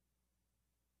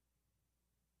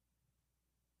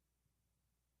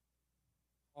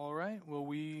All right, well,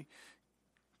 we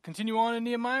continue on in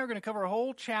Nehemiah. We're going to cover a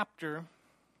whole chapter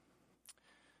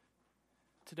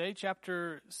today,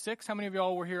 chapter 6. How many of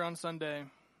y'all were here on Sunday?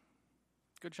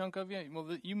 Good chunk of you.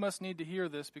 Well, you must need to hear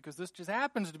this because this just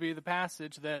happens to be the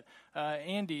passage that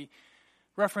Andy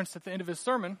referenced at the end of his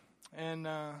sermon, and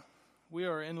we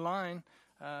are in line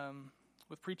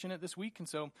with preaching it this week, and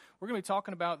so we're going to be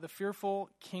talking about the fearful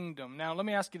kingdom. Now, let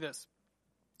me ask you this.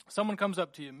 Someone comes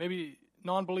up to you, maybe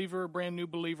non-believer, brand new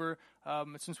believer,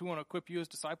 since we want to equip you as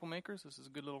disciple makers, this is a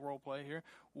good little role play here,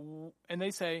 and they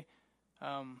say,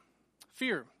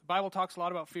 fear. The Bible talks a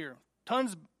lot about fear.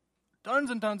 Tons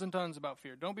and tons about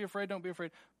fear. Don't be afraid, don't be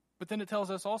afraid. But then it tells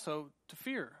us also to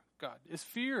fear God. Is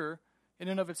fear in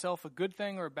and of itself a good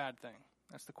thing or a bad thing?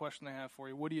 That's the question they have for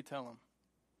you. What do you tell them?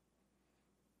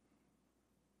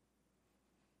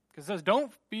 Because it says,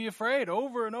 don't be afraid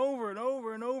over and over and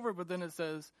over and over, but then it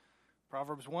says,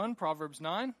 Proverbs 1, Proverbs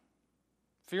 9,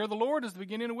 fear of the Lord is the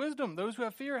beginning of wisdom. Those who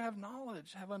have fear have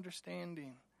knowledge, have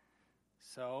understanding.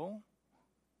 So,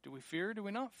 do we fear or do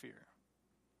we not fear?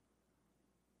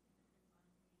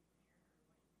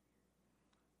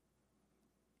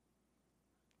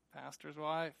 Pastor's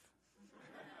wife.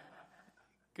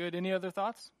 Good. Any other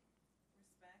thoughts?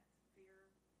 Respect, fear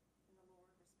in the Lord,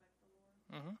 respect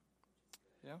the Lord.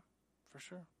 Mm-hmm. Yeah, for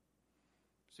sure.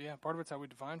 So yeah, part of it's how we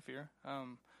define fear.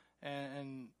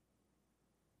 And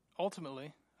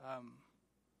ultimately,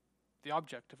 the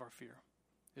object of our fear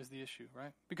is the issue,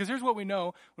 right? Because here's what we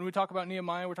know when we talk about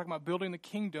Nehemiah, we're talking about building the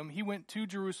kingdom. He went to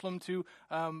Jerusalem to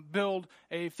build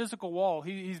a physical wall.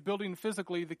 He's building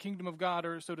physically the kingdom of God,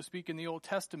 or so to speak, in the Old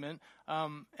Testament.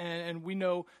 And we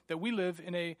know that we live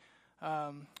in a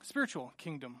spiritual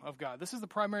kingdom of God. This is the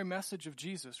primary message of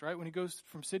Jesus, right? When he goes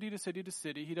from city to city to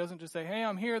city, he doesn't just say, hey,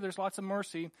 I'm here, there's lots of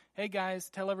mercy. Hey, guys,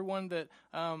 tell everyone that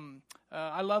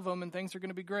I love them and things are going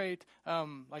to be great.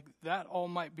 Like that all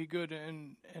might be good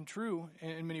and true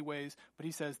in many ways, but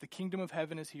he says the kingdom of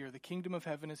heaven is here, the kingdom of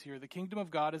heaven is here, the kingdom of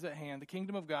God is at hand, the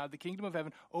kingdom of God, the kingdom of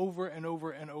heaven, over and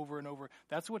over and over and over.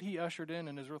 That's what he ushered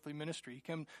in his earthly ministry. He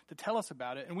came to tell us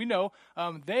about it, and we know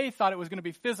they thought it was going to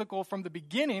be physical from the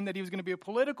beginning, that he was going to be a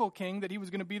political king, that he was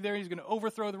going to be there, he's going to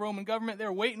overthrow the Roman government. They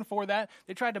were waiting for that.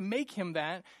 They tried to make him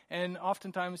that, and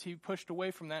oftentimes he pushed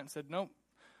away from that and said, nope,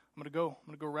 I'm going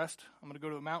to go rest. I'm going to go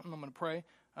to a mountain. I'm going to pray,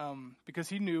 because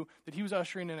he knew that he was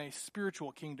ushering in a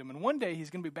spiritual kingdom. And one day he's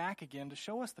going to be back again to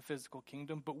show us the physical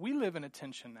kingdom, but we live in a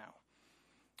tension now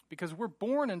because we're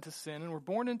born into sin and we're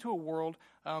born into a world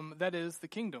that is the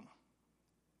kingdom,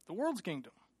 the world's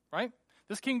kingdom, right?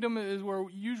 This kingdom is where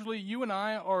usually you and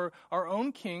I are our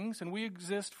own kings, and we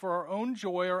exist for our own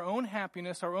joy, our own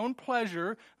happiness, our own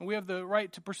pleasure, and we have the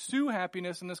right to pursue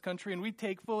happiness in this country, and we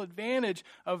take full advantage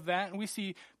of that, and we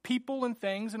see people and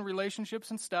things and relationships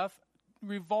and stuff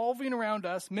revolving around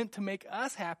us, meant to make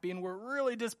us happy, and we're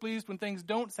really displeased when things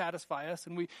don't satisfy us,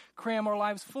 and we cram our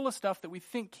lives full of stuff that we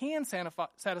think can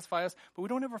satisfy us, but we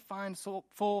don't ever find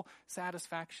full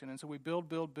satisfaction. And so we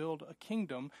build a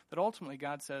kingdom that ultimately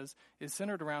God says is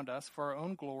centered around us for our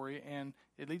own glory, and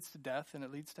it leads to death and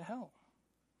it leads to hell.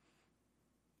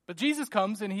 But Jesus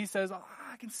comes and he says,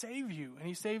 I can save you. And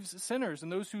he saves sinners.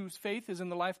 And those whose faith is in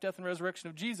the life, death, and resurrection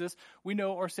of Jesus, we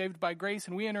know are saved by grace.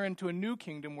 And we enter into a new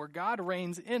kingdom where God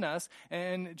reigns in us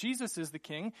and Jesus is the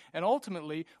king. And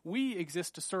ultimately, we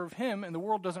exist to serve him. And the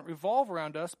world doesn't revolve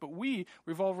around us, but we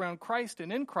revolve around Christ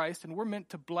and in Christ. And we're meant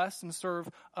to bless and serve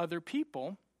other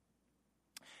people.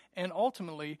 And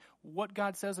ultimately, what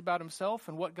God says about himself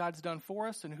and what God's done for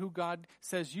us and who God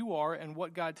says you are and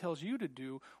what God tells you to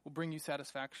do will bring you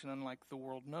satisfaction unlike the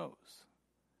world knows.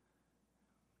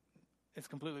 It's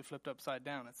completely flipped upside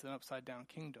down. It's an upside down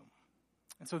kingdom.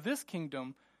 And so this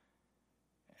kingdom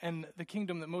and the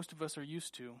kingdom that most of us are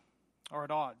used to are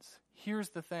at odds.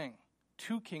 Here's the thing.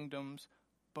 Two kingdoms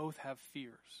both have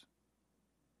fears.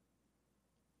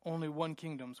 Only one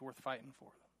kingdom's worth fighting for.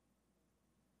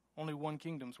 Only one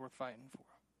kingdom's worth fighting for.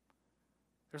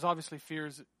 There's obviously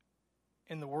fears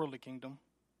in the worldly kingdom.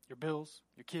 Your bills,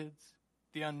 your kids,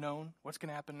 the unknown, what's going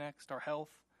to happen next, our health.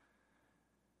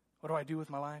 What do I do with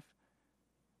my life?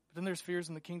 But then there's fears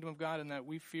in the kingdom of God in that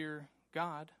we fear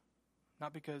God,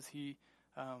 not because he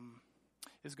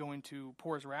is going to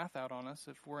pour his wrath out on us.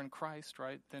 If we're in Christ,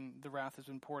 right, then the wrath has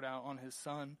been poured out on his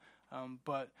son.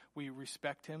 But we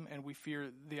respect him and we fear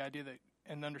the idea that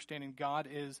and understanding God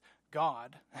is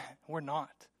God. We're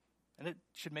not. And it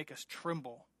should make us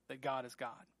tremble that God is God.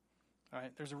 All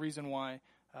right? There's a reason why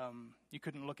you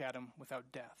couldn't look at him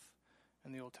without death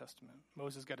in the Old Testament.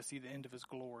 Moses got to see the end of his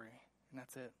glory, and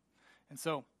that's it. And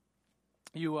so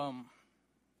you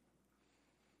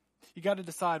got to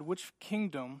decide which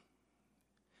kingdom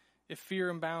if fear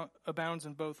abounds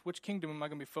in both, which kingdom am I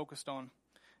going to be focused on?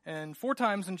 And 4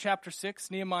 times in chapter 6,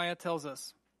 Nehemiah tells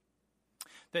us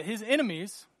that his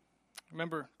enemies,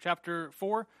 remember chapter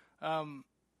 4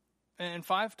 and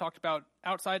 5 talked about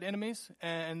outside enemies,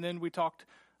 and then we talked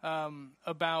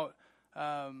about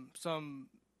some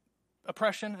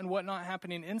oppression and whatnot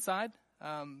happening inside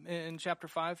in chapter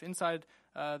 5, inside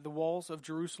the walls of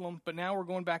Jerusalem. But now we're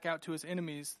going back out to his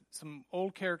enemies. Some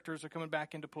old characters are coming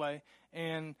back into play,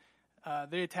 and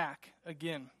they attack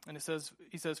again. And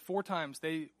he says 4 times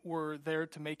they were there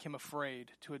to make him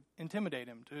afraid, to intimidate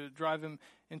him, to drive him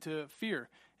into fear.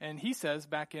 And he says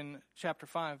back in chapter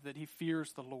 5 that he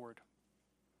fears the Lord.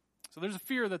 So there's a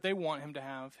fear that they want him to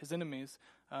have, his enemies.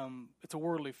 It's a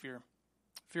worldly fear.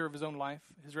 Fear of his own life,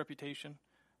 his reputation.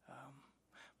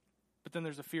 But then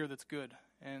there's a fear that's good.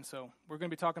 And so we're going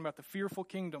to be talking about the fearful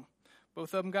kingdom.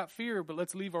 Both of them got fear, but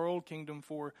let's leave our old kingdom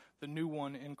for the new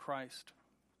one in Christ.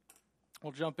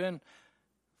 We'll jump in.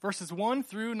 Verses 1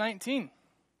 through 19.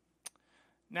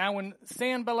 Now when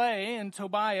Sanballat and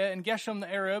Tobiah and Geshem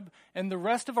the Arab and the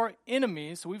rest of our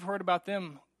enemies, so we've heard about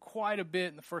them quite a bit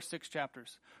in the first 6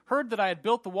 chapters, heard that I had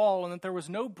built the wall and that there was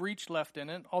no breach left in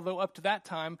it, although up to that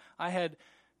time I had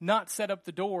not set up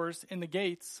the doors in the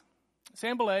gates,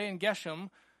 Sanballat and Geshem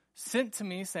sent to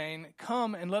me saying,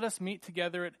 come and let us meet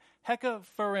together at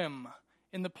Hekapharim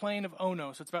in the plain of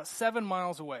Ono. So it's about 7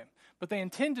 miles away. But they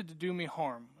intended to do me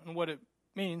harm. And what it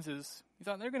means is, he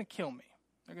thought, they're going to kill me.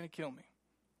 They're going to kill me.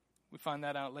 We find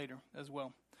that out later as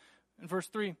well. In verse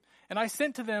 3, and I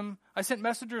sent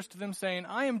messengers to them saying,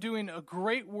 I am doing a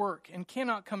great work and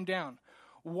cannot come down.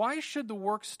 Why should the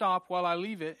work stop while I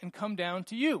leave it and come down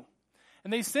to you?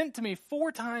 And they sent to me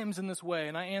 4 times in this way,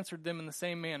 and I answered them in the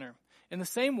same manner. In the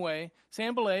same way,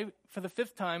 Sanballat, for the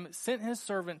 5th time, sent his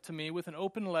servant to me with an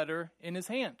open letter in his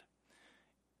hand.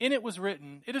 In it was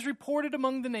written, it is reported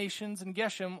among the nations, and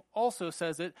Geshem also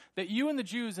says it, that you and the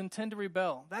Jews intend to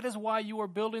rebel. That is why you are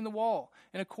building the wall.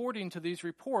 And according to these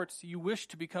reports, you wish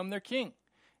to become their king.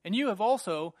 And you have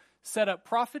also set up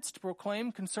prophets to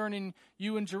proclaim concerning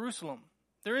you in Jerusalem.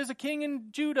 There is a king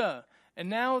in Judah, and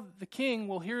now the king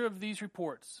will hear of these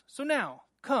reports. So now,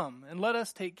 come, and let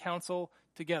us take counsel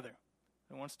together.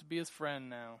 He wants to be his friend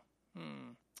now.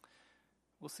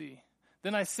 We'll see.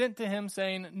 Then I sent to him,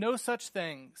 saying, no such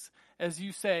things as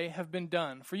you say have been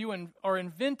done, for you are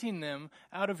inventing them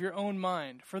out of your own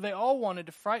mind. For they all wanted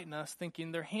to frighten us,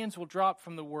 thinking their hands will drop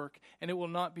from the work, and it will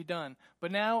not be done.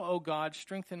 But now, O God,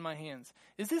 strengthen my hands.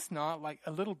 Is this not like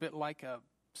a little bit like a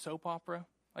soap opera?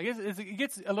 I guess it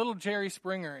gets a little Jerry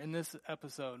Springer in this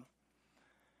episode.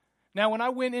 Now when I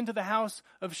went into the house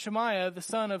of Shemaiah, the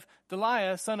son of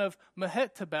Deliah, son of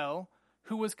Mehetabel,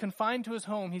 who was confined to his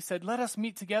home, he said, let us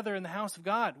meet together in the house of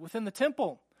God, within the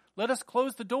temple. Let us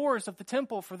close the doors of the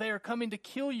temple, for they are coming to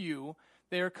kill you.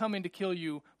 They are coming to kill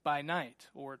you by night,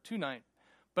 or tonight.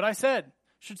 But I said,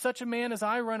 should such a man as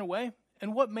I run away?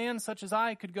 And what man such as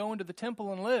I could go into the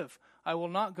temple and live? I will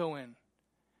not go in.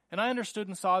 And I understood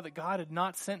and saw that God had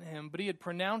not sent him, but he had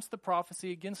pronounced the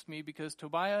prophecy against me, because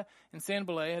Tobiah and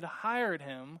Sanballat had hired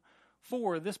him.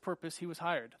 For this purpose he was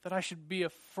hired, that I should be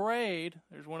afraid,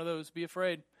 there's one of those, be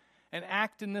afraid, and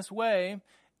act in this way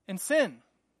and sin.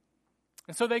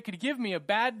 And so they could give me a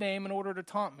bad name in order to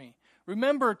taunt me.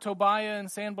 Remember Tobiah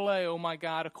and Sanballat, O my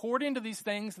God, according to these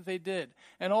things that they did,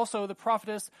 and also the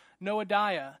prophetess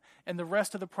Noadiah and the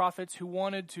rest of the prophets who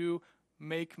wanted to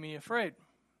make me afraid.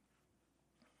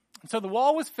 And so the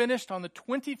wall was finished on the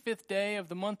 25th day of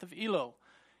the month of Elul,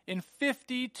 in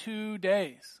 52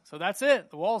 days. So that's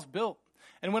it. The wall's built.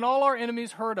 And when all our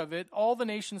enemies heard of it, all the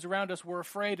nations around us were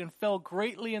afraid and fell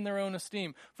greatly in their own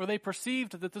esteem, for they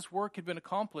perceived that this work had been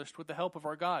accomplished with the help of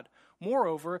our God.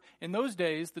 Moreover, in those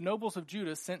days, the nobles of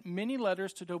Judah sent many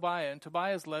letters to Tobiah, and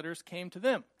Tobiah's letters came to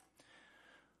them.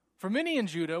 For many in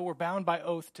Judah were bound by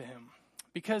oath to him,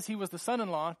 because he was the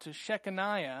son-in-law to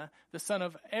Shechaniah, the son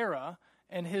of Era,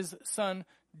 and his son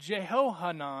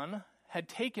Jehohanan had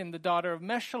taken the daughter of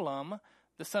Meshullam,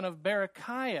 the son of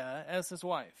Berechiah, as his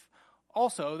wife.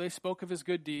 Also, they spoke of his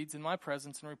good deeds in my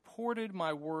presence and reported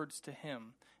my words to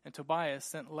him. And Tobiah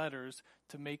sent letters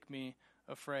to make me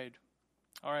afraid.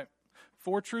 All right,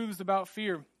 4 truths about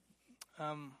fear. We're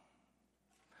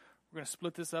going to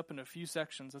split this up into a few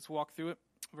sections. Let's walk through it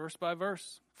verse by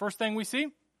verse. First thing we see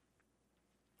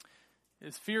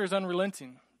is fear is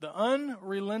unrelenting. The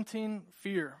unrelenting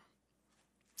fear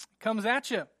comes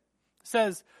at you.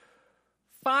 Says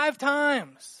 5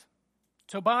 times.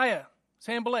 Tobiah,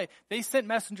 Sanballat, they sent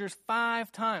messengers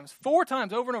 5 times, 4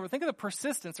 times, over and over. Think of the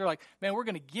persistence. They're like, man, we're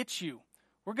going to get you.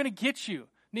 We're going to get you.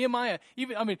 Nehemiah,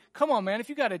 come on, man. If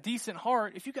you got a decent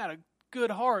heart, if you got a good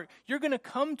heart. You're going to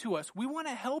come to us. We want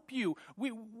to help you.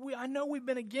 I know we've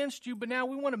been against you, but now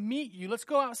we want to meet you. Let's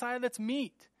go outside. Let's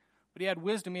meet. But he had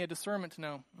wisdom. He had discernment to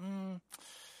know,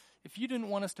 if you didn't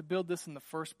want us to build this in the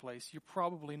first place, you're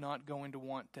probably not going to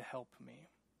want to help me.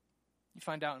 You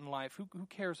find out in life, who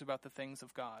cares about the things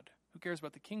of God? Who cares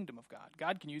about the kingdom of God?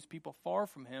 God can use people far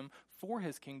from him for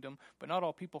his kingdom, but not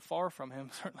all people far from him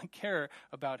certainly care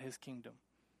about his kingdom.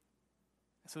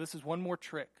 So this is one more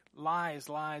trick. Lies,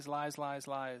 lies, lies, lies,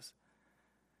 lies.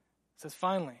 It says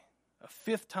finally, a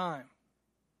fifth time,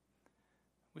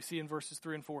 we see in verses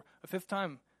 3 and 4, a fifth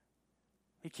time,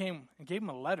 he came and gave him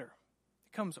a letter.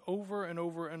 It comes over and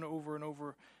over and over and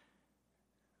over.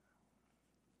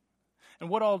 And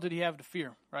what all did he have to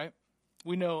fear, right?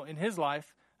 We know in his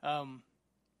life,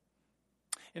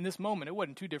 in this moment, it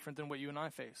wasn't too different than what you and I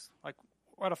face. Like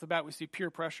right off the bat, we see peer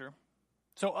pressure.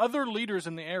 So other leaders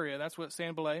in the area, that's what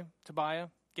Sanballat, Tobiah,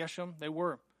 Geshem, they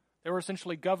were. They were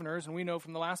essentially governors, and we know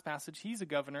from the last passage, he's a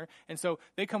governor. And so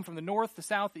they come from the north, the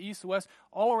south, the east, the west,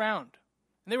 all around.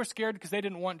 And they were scared because they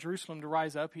didn't want Jerusalem to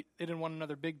rise up. They didn't want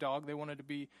another big dog. They wanted to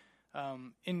be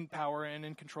in power and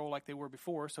in control like they were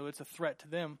before, so it's a threat to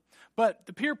them. But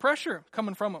the peer pressure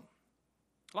coming from them.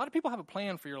 A lot of people have a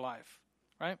plan for your life,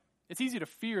 right? It's easy to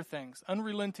fear things,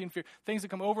 unrelenting fear, things that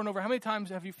come over and over. How many times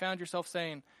have you found yourself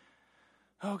saying,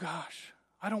 oh gosh,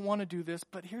 I don't want to do this,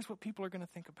 but here's what people are going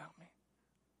to think about me.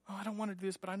 Oh, I don't want to do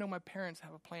this, but I know my parents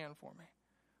have a plan for me.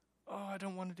 Oh, I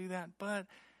don't want to do that, but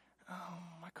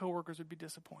my coworkers would be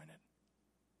disappointed.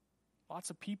 Lots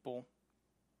of people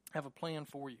have a plan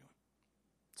for you.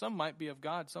 Some might be of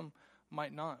God, some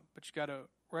might not, but you got to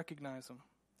recognize them.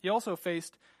 He also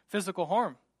faced physical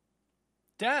harm,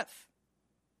 death.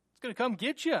 It's going to come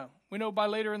get you. We know by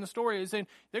later in the story, is saying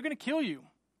they're going to kill you.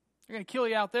 They're going to kill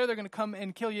you out there. They're going to come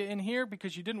and kill you in here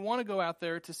because you didn't want to go out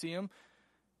there to see him.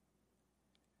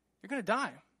 You're going to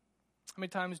die. How many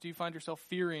times do you find yourself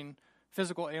fearing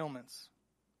physical ailments?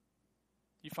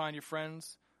 You find your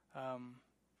friends have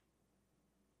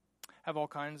all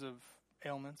kinds of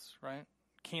ailments, right?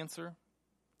 Cancer.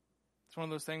 It's one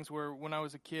of those things where when I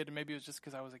was a kid, and maybe it was just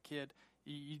because I was a kid,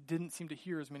 you didn't seem to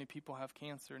hear as many people have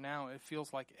cancer. Now it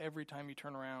feels like every time you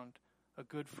turn around, a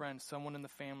good friend, someone in the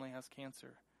family has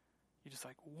cancer. You're just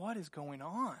like, what is going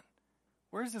on?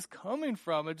 Where is this coming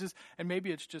from? And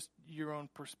maybe it's just your own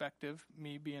perspective,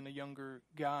 me being a younger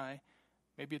guy.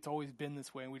 Maybe it's always been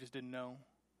this way and we just didn't know.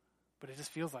 But it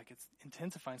just feels like it's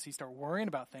intensifying. So you start worrying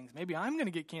about things. Maybe I'm going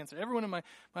to get cancer. Everyone in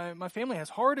my family has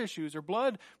heart issues or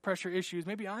blood pressure issues.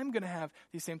 Maybe I'm going to have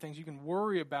these same things. You can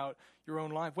worry about your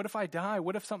own life. What if I die?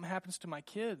 What if something happens to my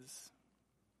kids?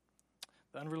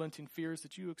 The unrelenting fears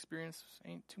that you experience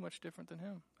ain't too much different than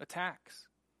him. Attacks.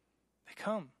 They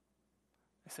come.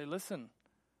 They say, listen,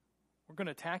 we're going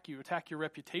to attack you, attack your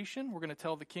reputation. We're going to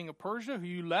tell the king of Persia, who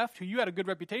you left, who you had a good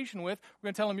reputation with, we're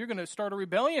going to tell him you're going to start a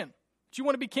rebellion. But you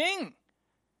want to be king.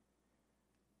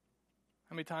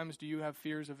 How many times do you have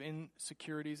fears of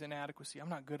insecurities, inadequacy? I'm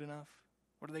not good enough.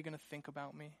 What are they going to think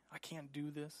about me? I can't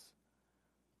do this.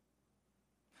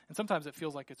 And sometimes it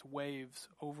feels like it's waves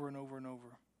over and over and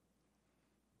over.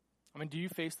 I mean, do you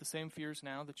face the same fears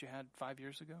now that you had 5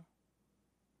 years ago?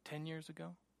 10 years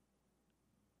ago?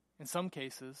 In some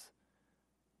cases,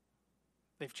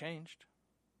 they've changed.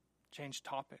 Changed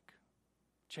topic.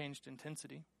 Changed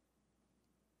intensity.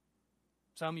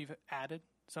 Some you've added,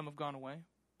 some have gone away.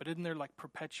 But isn't there like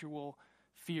perpetual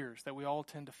fears that we all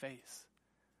tend to face?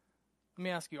 Let me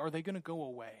ask you, are they going to go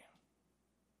away?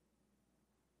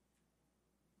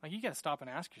 Like, you got to stop and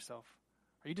ask yourself,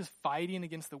 are you just fighting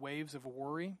against the waves of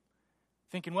worry?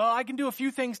 Thinking, well, I can do a few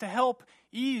things to help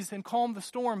ease and calm the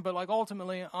storm, but like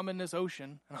ultimately I'm in this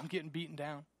ocean and I'm getting beaten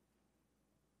down.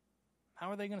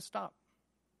 How are they going to stop?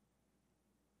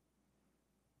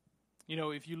 You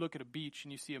know, if you look at a beach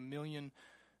and you see 1 million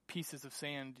pieces of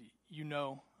sand, you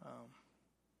know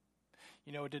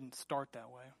it didn't start that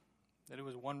way. That it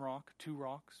was 1 rock, 2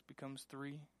 rocks becomes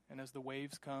 3. And as the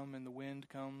waves come and the wind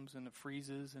comes and it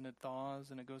freezes and it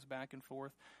thaws and it goes back and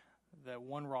forth, that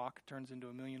 1 rock turns into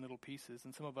 1 million little pieces.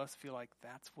 And some of us feel like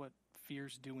that's what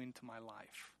fear's doing to my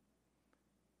life.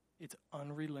 It's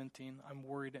unrelenting. I'm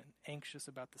worried and anxious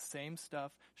about the same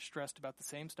stuff, stressed about the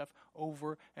same stuff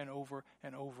over and over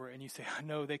and over. And you say, I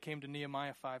know they came to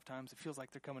Nehemiah 5 times. It feels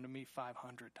like they're coming to me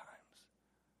 500 times.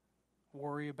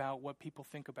 Worry about what people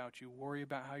think about you. Worry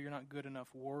about how you're not good enough.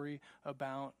 Worry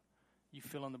about you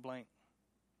fill in the blank.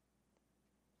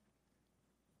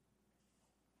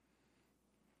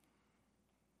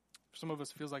 For some of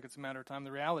us, it feels like it's a matter of time.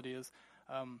 The reality is,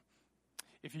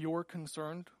 if you're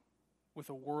concerned with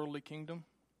a worldly kingdom,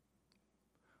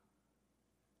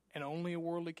 and only a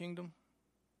worldly kingdom,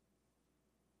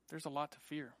 there's a lot to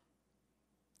fear.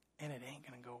 And it ain't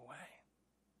going to go away.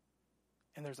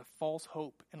 And there's a false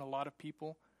hope in a lot of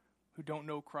people who don't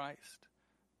know Christ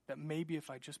that maybe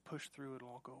if I just push through, it'll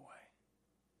all go away.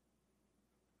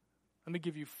 Let me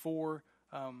give you 4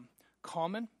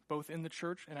 common, both in the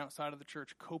church and outside of the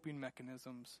church, coping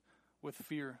mechanisms with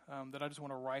fear that I just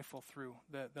want to rifle through,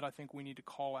 that I think we need to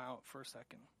call out for a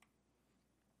second.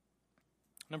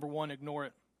 Number 1, ignore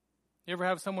it. You ever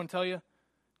have someone tell you,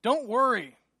 don't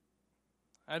worry?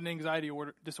 I had an anxiety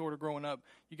disorder growing up.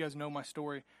 You guys know my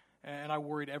story. And I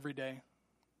worried every day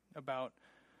about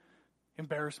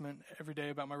embarrassment, every day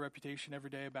about my reputation,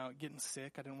 every day about getting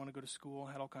sick. I didn't want to go to school.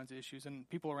 I had all kinds of issues. And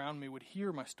people around me would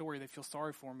hear my story. They feel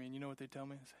sorry for me. And you know what they tell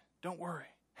me? They say, don't worry.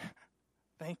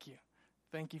 Thank you.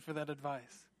 Thank you for that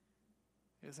advice.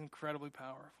 It was incredibly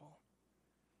powerful.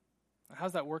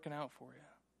 How's that working out for you?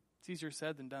 It's easier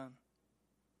said than done.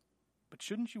 But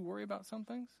shouldn't you worry about some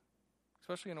things?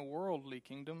 Especially in a worldly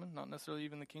kingdom, not necessarily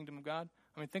even the kingdom of God.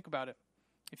 I mean, think about it.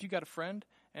 If you got a friend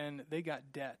and they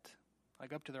got debt,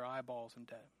 like up to their eyeballs in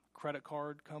debt, credit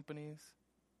card companies,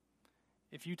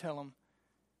 if you tell them,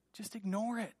 just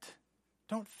ignore it.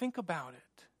 Don't think about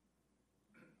it.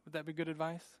 Would that be good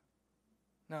advice?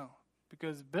 No,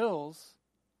 because bills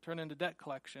turn into debt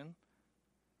collection.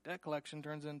 Debt collection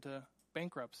turns into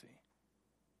bankruptcy.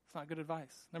 It's not good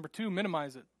advice. Number 2,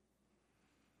 minimize it.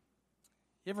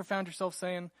 You ever found yourself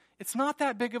saying, it's not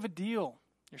that big of a deal?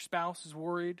 Your spouse is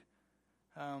worried.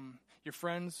 Your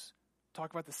friends talk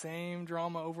about the same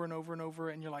drama over and over and over,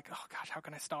 and you're like, oh gosh, how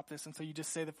can I stop this? And so you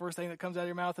just say the first thing that comes out of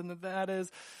your mouth, and that is,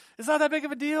 it's not that big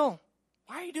of a deal.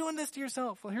 Why are you doing this to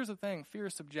yourself? Well, here's the thing. Fear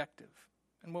is subjective.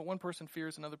 And what one person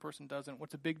fears, another person doesn't.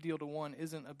 What's a big deal to one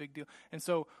isn't a big deal. And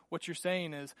so what you're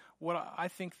saying is, what I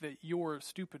think that you're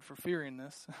stupid for fearing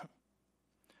this,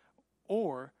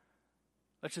 or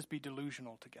let's just be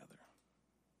delusional together.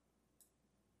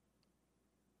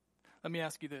 Let me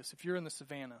ask you this. If you're in the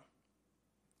savannah,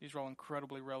 these are all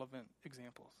incredibly relevant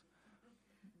examples.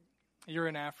 You're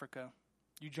in Africa.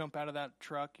 You jump out of that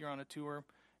truck, you're on a tour,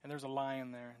 and there's a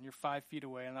lion there, and you're 5 feet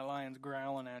away, and that lion's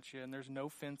growling at you, and there's no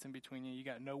fence in between you. You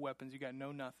got no weapons. You got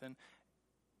no nothing.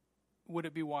 Would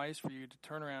it be wise for you to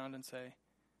turn around and say,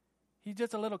 he's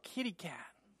just a little kitty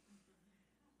cat.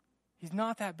 He's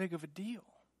not that big of a deal.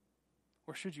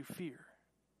 Or should you fear?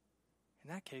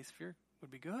 In that case, fear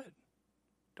would be good.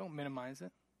 Don't minimize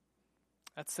it.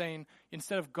 That's saying,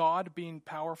 instead of God being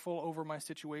powerful over my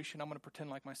situation, I'm going to pretend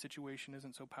like my situation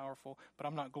isn't so powerful, but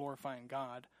I'm not glorifying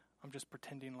God. I'm just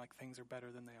pretending like things are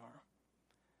better than they are.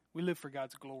 We live for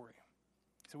God's glory.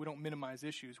 So we don't minimize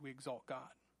issues, we exalt God.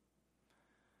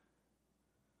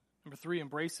 Number 3,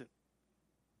 embrace it.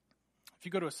 If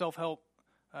you go to a self-help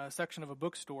section of a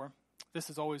bookstore, this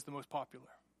is always the most popular.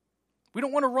 We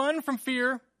don't want to run from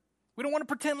fear. We don't want to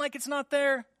pretend like it's not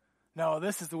there. No,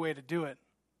 this is the way to do it.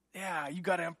 Yeah, you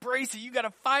got to embrace it. You got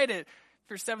to fight it. If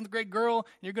you're a 7th grade girl and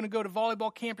you're going to go to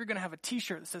volleyball camp, you're going to have a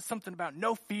t-shirt that says something about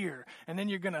no fear. And then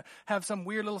you're going to have some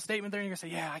weird little statement there and you're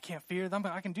going to say, yeah, I can't fear.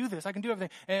 I can do this. I can do everything.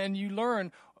 And you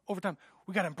learn over time,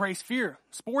 we got to embrace fear.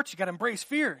 Sports, you got to embrace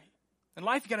fear. In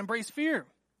life, you got to embrace fear.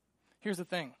 Here's the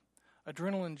thing.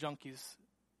 Adrenaline junkies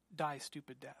die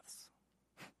stupid deaths.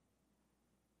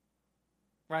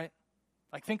 Right?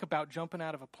 Like, think about jumping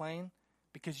out of a plane.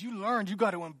 Because you learned you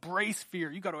got to embrace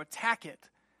fear. You got to attack it.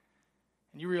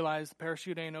 And you realize the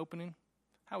parachute ain't opening.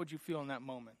 How would you feel in that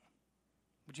moment?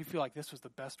 Would you feel like this was the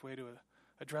best way to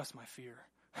address my fear?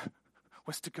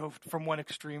 Was to go from one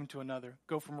extreme to another.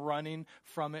 Go from running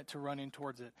from it to running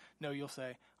towards it. No, you'll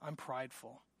say, I'm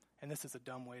prideful. And this is a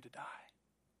dumb way to die.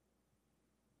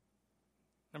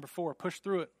 Number 4, push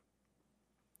through it.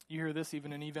 You hear this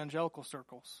even in evangelical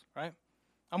circles, right?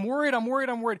 I'm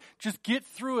worried. Just get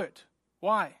through it.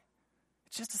 Why?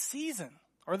 It's just a season.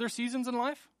 Are there seasons in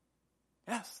life?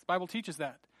 Yes, the Bible teaches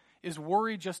that. Is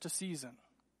worry just a season?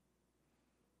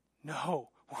 No,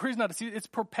 worry's not a season. It's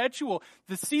perpetual.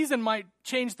 The season might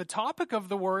change the topic of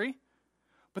the worry,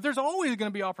 but there's always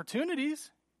going to be opportunities.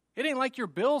 It ain't like your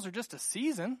bills are just a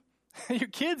season. Your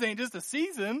kids ain't just a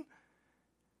season.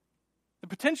 The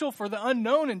potential for the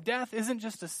unknown and death isn't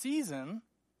just a season.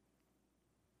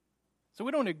 So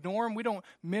we don't ignore them. We don't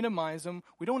minimize them.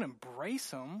 We don't embrace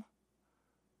them.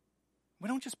 We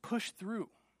don't just push through.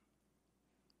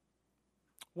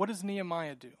 What does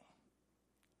Nehemiah do?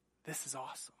 This is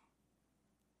awesome.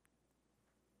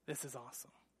 This is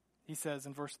awesome. He says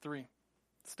in verse 3,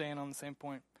 staying on the same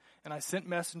point, and I sent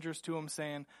messengers to him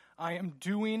saying, I am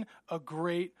doing a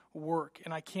great work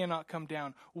and I cannot come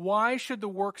down. Why should the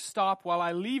work stop while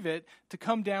I leave it to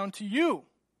come down to you?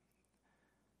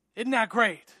 Isn't that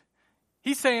great?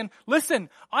 He's saying, listen,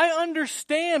 I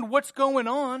understand what's going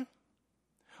on,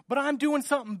 but I'm doing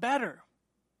something better.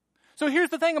 So here's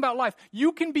the thing about life.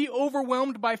 You can be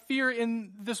overwhelmed by fear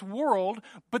in this world,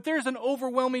 but there's an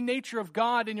overwhelming nature of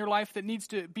God in your life that needs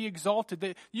to be exalted.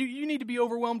 That you need to be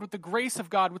overwhelmed with the grace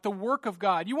of God, with the work of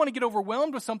God. You want to get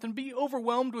overwhelmed with something, be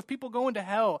overwhelmed with people going to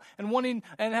hell and wanting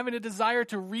and having a desire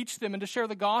to reach them and to share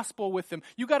the gospel with them.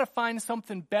 You got to find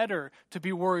something better to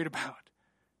be worried about.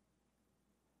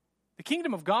 The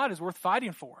kingdom of God is worth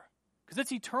fighting for because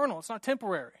it's eternal. It's not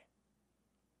temporary.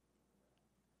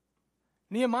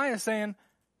 Nehemiah is saying,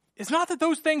 it's not that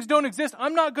those things don't exist.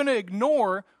 I'm not going to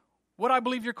ignore what I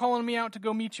believe you're calling me out to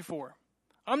go meet you for.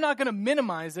 I'm not going to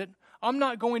minimize it. I'm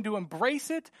not going to embrace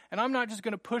it. And I'm not just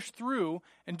going to push through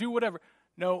and do whatever.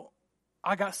 No,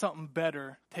 I got something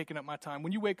better taking up my time.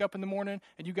 When you wake up in the morning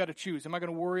and you got to choose, am I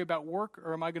going to worry about work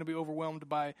or am I going to be overwhelmed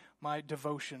by my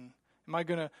devotion? Am I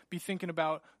going to be thinking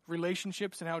about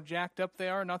relationships and how jacked up they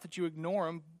are? Not that you ignore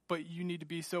them, but you need to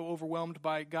be so overwhelmed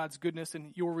by God's goodness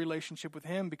and your relationship with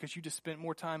Him because you just spent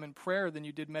more time in prayer than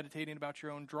you did meditating about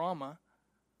your own drama.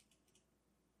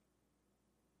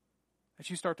 That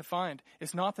you start to find,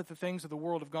 it's not that the things of the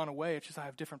world have gone away, it's just I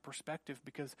have different perspective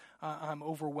because I'm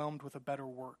overwhelmed with a better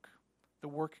work. The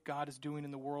work God is doing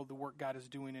in the world, the work God is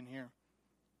doing in here.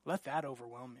 Let that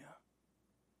overwhelm you.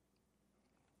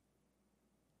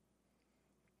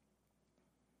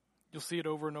 You'll see it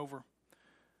over and over.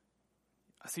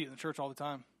 I see it in the church all the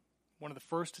time. One of the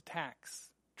first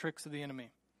tricks of the enemy,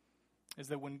 is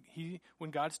that when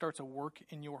God starts a work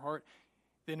in your heart,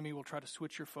 the enemy will try to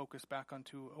switch your focus back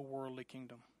onto a worldly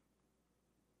kingdom.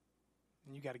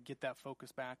 And you got to get that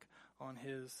focus back on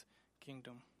His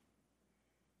kingdom.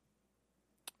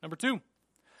 Number 2,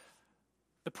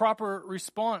 the proper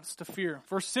response to fear.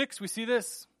 Verse 6, we see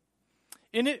this.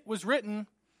 In it was written,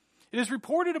 it is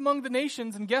reported among the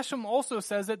nations, and Geshem also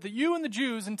says it, that you and the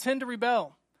Jews intend to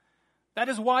rebel. That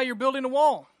is why you're building a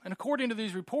wall. And according to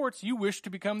these reports, you wish to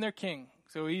become their king.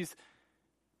 So you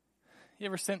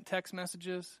ever sent text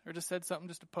messages or just said something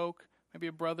just to poke? Maybe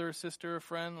a brother, a sister, a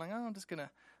friend, like, oh,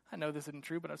 I know this isn't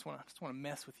true, but I just want to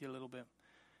mess with you a little bit.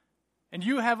 And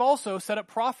you have also set up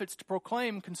prophets to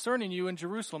proclaim concerning you in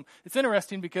Jerusalem. It's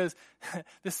interesting because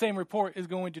this same report is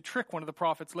going to trick one of the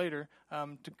prophets later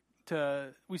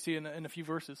we see in a few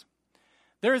verses.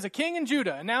 There is a king in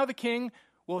Judah, and now the king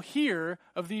will hear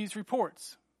of these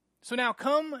reports. So now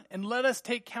come and let us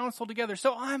take counsel together.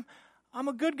 So I'm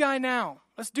a good guy now.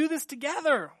 Let's do this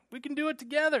together. We can do it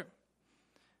together.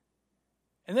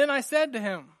 And then I sent to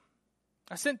him,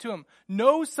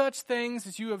 no such things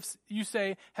as you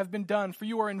say have been done, for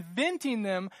you are inventing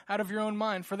them out of your own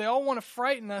mind. For they all want to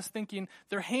frighten us, thinking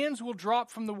their hands will drop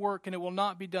from the work and it will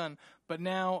not be done. But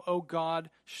now, O God,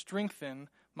 strengthen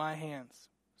my hands.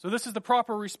 So this is the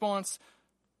proper response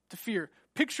to fear.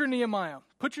 Picture Nehemiah.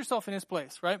 Put yourself in his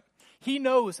place, right? He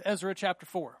knows Ezra chapter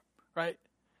 4, right?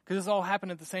 Because this all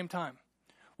happened at the same time.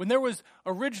 When there was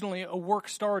originally a work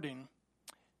starting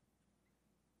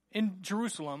in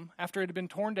Jerusalem, after it had been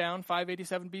torn down,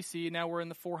 587 BC, now we're in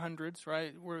the 400s,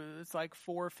 right? It's like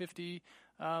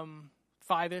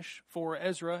 455-ish for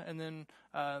Ezra, and then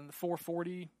the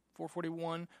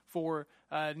 441 for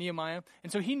Nehemiah.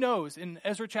 And so he knows, in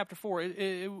Ezra chapter 4,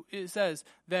 it says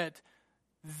that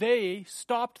they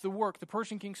stopped the work, the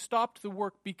Persian king stopped the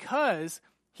work because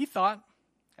he thought,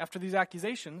 after these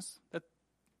accusations, that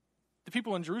the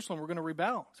people in Jerusalem were going to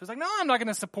rebel. So he's like, no, I'm not going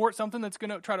to support something that's going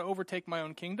to try to overtake my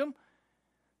own kingdom.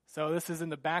 So this is in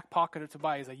the back pocket of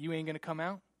Tobiah. He's like, you ain't going to come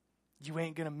out? You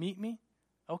ain't going to meet me?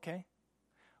 Okay.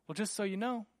 Well, just so you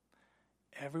know,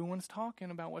 everyone's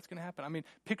talking about what's going to happen. I mean,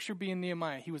 picture being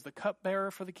Nehemiah. He was the cupbearer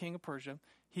for the king of Persia.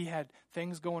 He had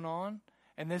things going on,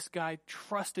 and this guy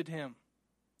trusted him.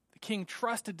 The king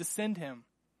trusted to send him.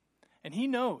 And he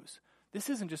knows this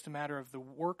isn't just a matter of the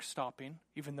work stopping,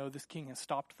 even though this king has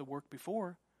stopped the work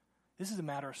before. This is a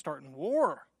matter of starting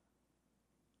war.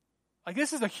 Like,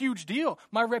 this is a huge deal.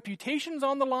 My reputation's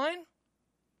on the line.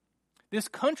 This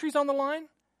country's on the line.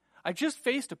 I just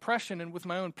faced oppression and with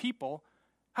my own people.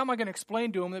 How am I going to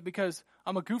explain to them that because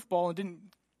I'm a goofball and didn't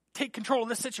take control of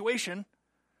this situation,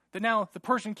 that now the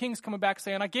Persian king's coming back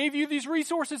saying, I gave you these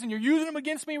resources and you're using them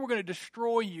against me, we're going to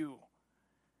destroy you.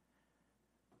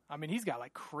 I mean, he's got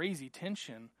like crazy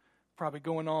tension probably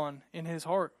going on in his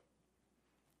heart.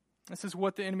 This is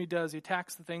what the enemy does. He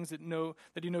attacks the things that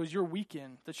he knows you're weak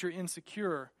in, that you're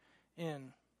insecure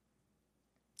in.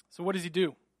 So what does he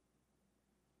do?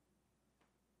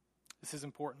 This is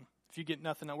important. If you get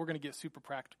nothing, we're going to get super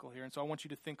practical here. And so I want you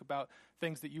to think about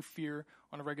things that you fear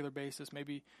on a regular basis.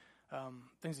 Maybe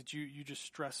things that you just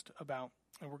stressed about,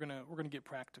 and we're gonna get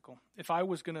practical. If I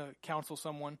was gonna counsel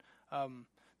someone,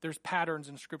 there's patterns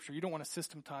in Scripture. You don't want to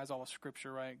systematize all of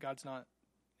Scripture, right? God's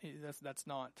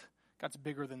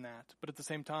bigger than that. But at the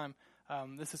same time,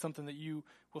 this is something that you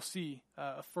will see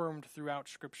affirmed throughout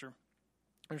Scripture.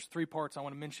 There's 3 parts I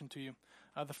want to mention to you.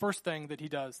 The first thing that he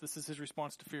does, this is his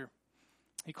response to fear.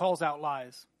 He calls out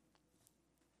lies.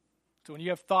 So when you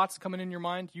have thoughts coming in your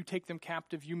mind, you take them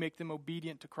captive, you make them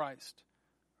obedient to Christ,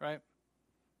 right?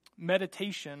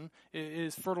 Meditation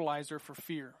is fertilizer for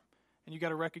fear. And you got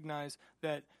to recognize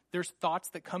that there's thoughts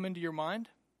that come into your mind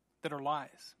that are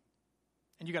lies.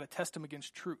 And you got to test them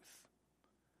against truth.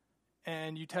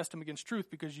 And you test them against truth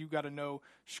because you got to know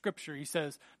Scripture. He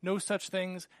says, no such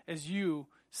things as you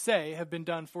say have been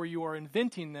done, for you are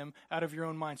inventing them out of your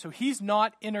own mind. So he's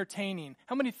not entertaining.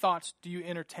 How many thoughts do you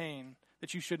entertain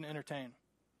that you shouldn't entertain?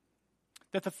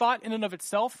 That the thought in and of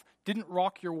itself didn't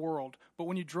rock your world, but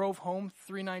when you drove home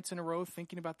 3 nights in a row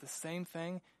thinking about the same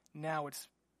thing, now it's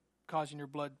causing your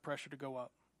blood pressure to go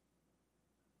up.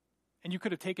 And you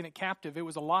could have taken it captive. It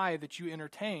was a lie that you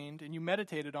entertained, and you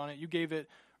meditated on it. You gave it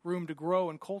room to grow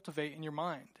and cultivate in your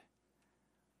mind.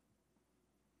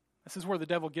 This is where the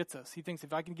devil gets us. He thinks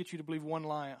if I can get you to believe one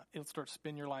lie, it'll start to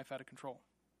spin your life out of control.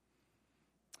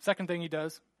 Second thing he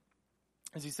does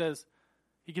is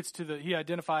he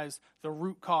identifies the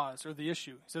root cause or the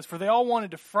issue. He says, for they all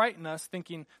wanted to frighten us,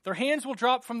 thinking their hands will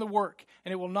drop from the work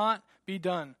and it will not be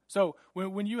done. So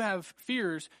when you have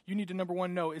fears, you need to, number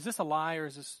one, know, is this a lie or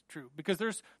is this true? Because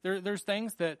there's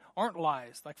things that aren't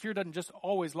lies. Like fear doesn't just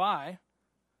always lie.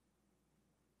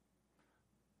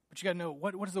 But you got to know,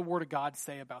 what does the Word of God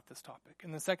say about this topic?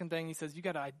 And the second thing he says, you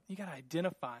got to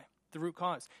identify the root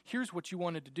cause. Here's what you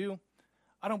wanted to do.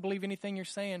 I don't believe anything you're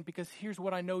saying because here's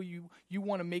what I know you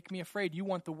want to make me afraid. You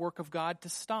want the work of God to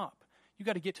stop. You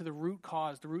got to get to the root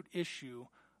cause, the root issue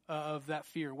of that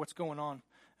fear, what's going on.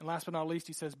 And last but not least,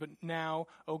 he says, but now,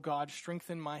 oh God,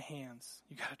 strengthen my hands.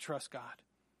 You got to trust God.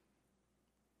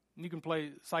 And you can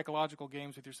play psychological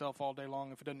games with yourself all day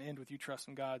long. If it doesn't end with you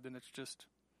trusting God, then it's just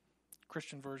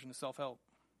Christian version of self-help.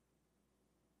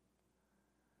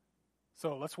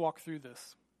 So let's walk through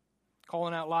this.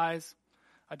 Calling out lies,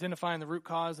 identifying the root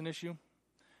cause and issue, and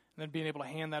then being able to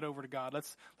hand that over to God.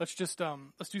 Let's do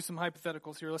some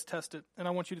hypotheticals here. Let's test it. And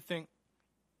I want you to think,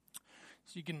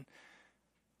 so you can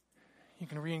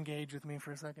re-engage with me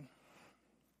for a second.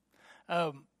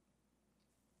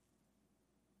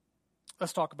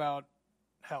 Let's talk about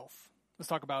health. Let's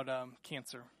talk about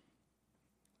cancer.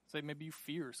 Say maybe you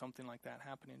fear something like that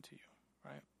happening to you,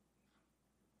 right?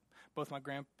 Both my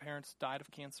grandparents died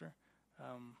of cancer.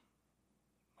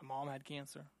 My mom had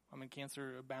cancer. I mean,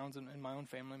 cancer abounds in my own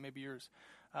family, maybe yours.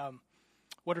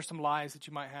 What are some lies that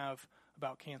you might have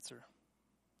about cancer?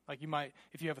 Like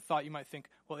if you have a thought, you might think,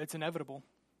 well, it's inevitable.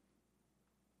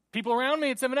 People around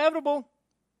me, it's inevitable.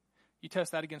 You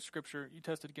test that against Scripture. You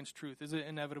test it against truth. Is it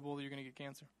inevitable that you're going to get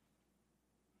cancer?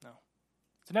 No.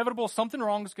 It's inevitable. Something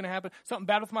wrong is going to happen. Something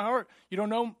bad with my heart. You don't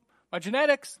know my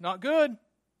genetics. Not good.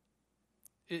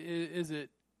 Is it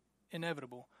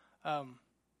inevitable?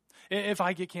 If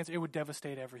I get cancer, it would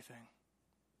devastate everything.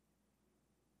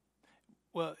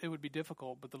 Well, it would be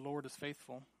difficult, but the Lord is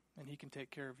faithful, and He can take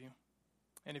care of you.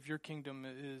 And if your kingdom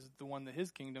is the one that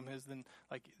His kingdom is, then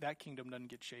like that kingdom doesn't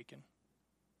get shaken.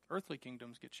 Earthly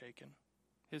kingdoms get shaken.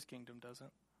 His kingdom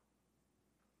doesn't.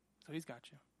 So He's got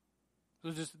you.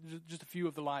 So just a few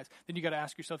of the lies. Then you got to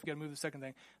ask yourself, you got to move to the second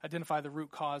thing. Identify the root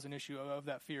cause and issue of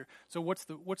that fear. So what's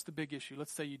the big issue?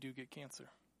 Let's say you do get cancer.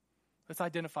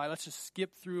 Let's just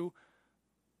skip through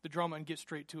the drama and get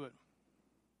straight to it.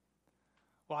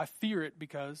 Well, I fear it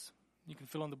because, you can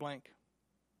fill in the blank.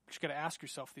 But you got to ask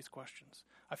yourself these questions.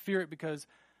 I fear it because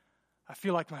I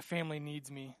feel like my family needs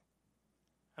me.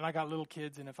 And I got little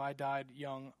kids, and if I died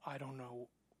young, I don't know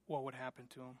what would happen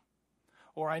to them.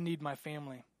 Or I need my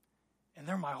family. And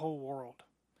they're my whole world.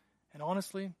 And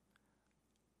honestly,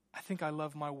 I think I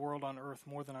love my world on earth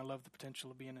more than I love the potential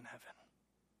of being in heaven.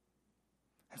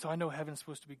 And so I know heaven's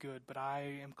supposed to be good, but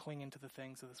I am clinging to the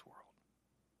things of this world.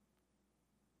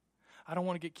 I don't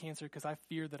want to get cancer because I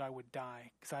fear that I would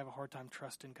die because I have a hard time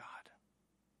trusting God.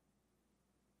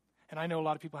 And I know a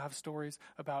lot of people have stories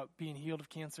about being healed of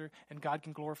cancer, and God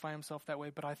can glorify Himself that way,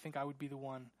 but I think I would be the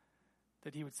one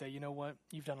that He would say, you know what?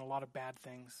 You've done a lot of bad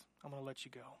things. I'm going to let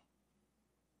you go.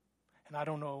 And I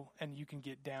don't know, and you can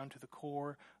get down to the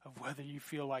core of whether you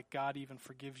feel like God even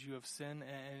forgives you of sin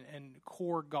and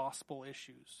core gospel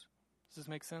issues. Does this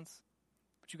make sense?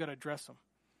 But you got to address them.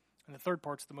 And the third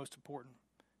part's the most important.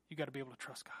 You got to be able to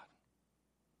trust God.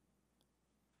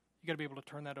 You got to be able to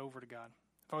turn that over to God.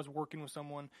 if I was working with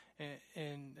someone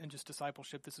in just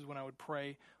discipleship, this is when I would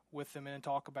pray with them and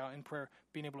talk about in prayer,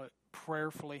 being able to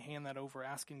prayerfully hand that over,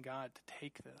 asking God to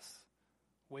take this,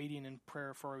 waiting in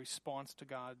prayer for a response to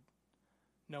God,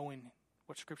 knowing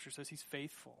what Scripture says He's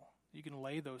faithful. You can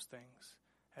lay those things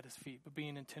at His feet, but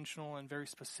being intentional and very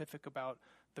specific about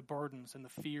the burdens and the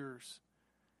fears.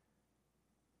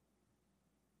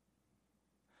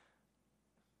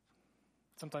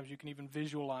 Sometimes you can even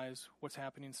visualize what's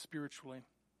happening spiritually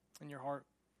in your heart.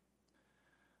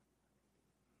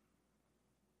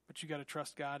 But you got to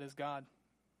trust God as God,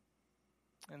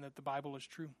 and that the Bible is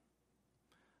true.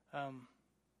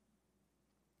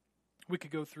 We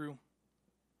could go through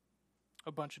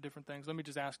a bunch of different things. Let me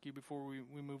just ask you before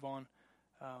we move on.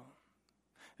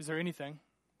 Is there anything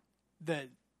that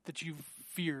you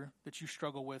fear, that you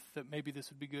struggle with, that maybe this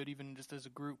would be good even just as a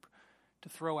group to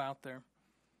throw out there?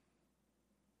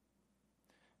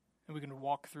 And we can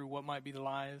walk through what might be the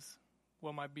lies,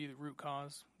 what might be the root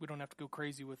cause. We don't have to go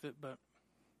crazy with it, but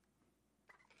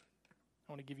I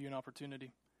want to give you an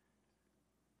opportunity.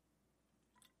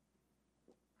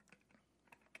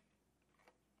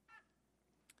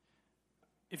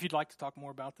 If you'd like to talk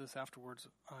more about this afterwards,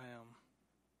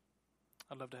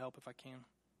 I'd love to help if I can.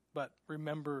 But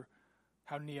remember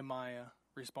how Nehemiah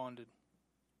responded.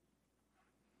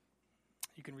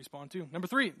 You can respond too. Number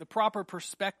 3, the proper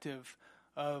perspective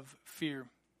of fear.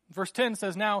 Verse 10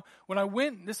 says, now, when I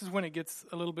went, this is when it gets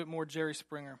a little bit more Jerry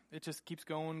Springer. It just keeps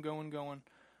going.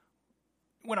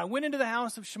 When I went into the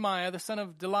house of Shemaiah, the son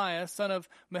of Delaiah, son of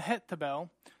Mehetabel.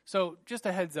 So just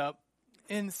a heads up,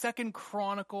 in 2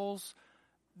 Chronicles,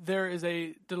 there is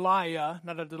a Delaiah,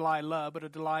 not a Delilah, but a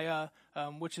Delaiah,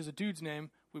 which is a dude's name,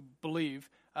 we believe,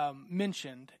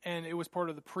 mentioned, and it was part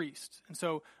of the priests. And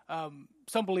so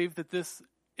some believe that this,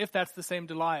 if that's the same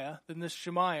Delaiah, then this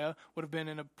Shemaiah would have been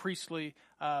in a priestly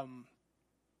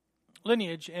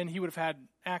lineage, and he would have had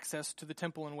access to the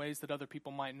temple in ways that other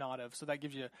people might not have. So that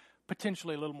gives you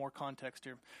potentially a little more context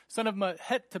here. Son of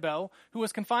Mehetabel, who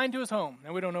was confined to his home.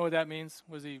 Now, we don't know what that means.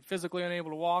 Was he physically unable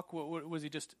to walk? Was he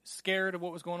just scared of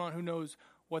what was going on? Who knows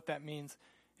what that means?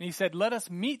 And he said, let us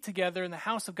meet together in the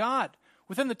house of God,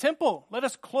 within the temple. Let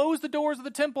us close the doors of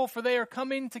the temple, for they are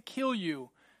coming to kill you.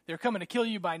 They're coming to kill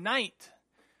you by night.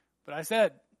 But I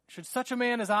said, should such a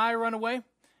man as I run away?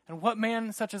 And what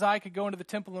man such as I could go into the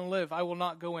temple and live? I will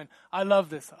not go in. I love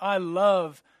this. I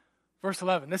love verse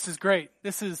 11. This is great.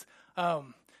 This is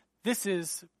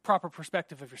proper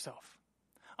perspective of yourself.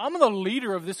 I'm the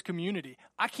leader of this community.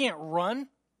 I can't run.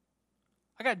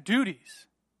 I got duties.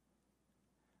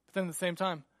 But then at the same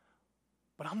time,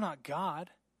 but I'm not God.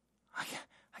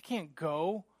 I can't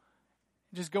go.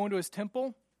 Just go into his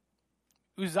temple.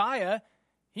 Uzziah,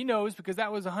 he knows, because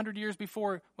that was 100 years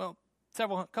before, well,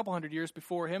 couple hundred years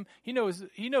before him. He knows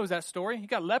that story. He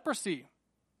got leprosy.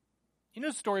 He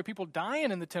knows the story of people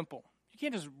dying in the temple. You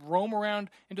can't just roam around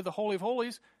into the Holy of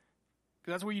Holies,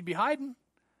 because that's where you'd be hiding.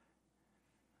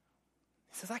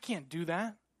 He says, I can't do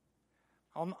that.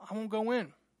 I won't go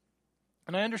in.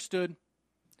 And I understood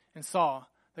and saw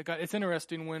that God. It's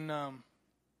interesting when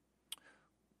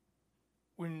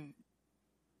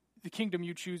the kingdom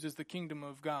you choose is the kingdom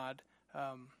of God,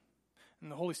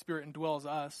 and the Holy Spirit indwells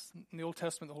us. In the Old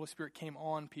Testament, the Holy Spirit came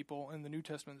on people. In the New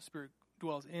Testament, the Spirit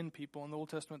dwells in people. In the Old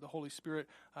Testament, the Holy Spirit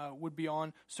would be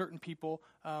on certain people.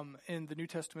 In the New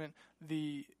Testament,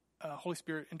 the Holy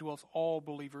Spirit indwells all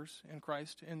believers in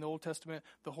Christ. In the Old Testament,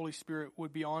 the Holy Spirit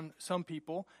would be on some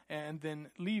people and then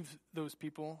leave those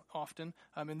people often.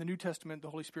 In the New Testament,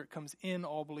 the Holy Spirit comes in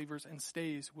all believers and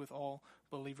stays with all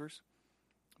believers.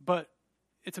 But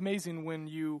it's amazing when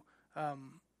you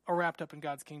are wrapped up in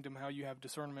God's kingdom, how you have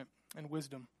discernment and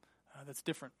wisdom that's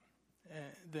different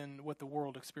than what the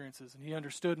world experiences. And he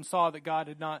understood and saw that God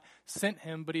had not sent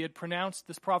him, but he had pronounced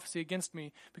this prophecy against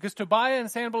me, because Tobiah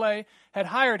and Sanballat had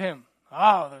hired him.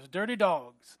 Those dirty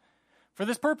dogs. For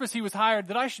this purpose he was hired,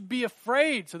 that I should be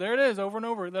afraid. So there it is, over and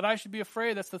over, that I should be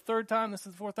afraid. That's the 3rd time, this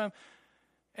is the 4th time.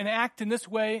 And act in this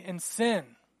way and sin,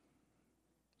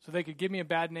 so they could give me a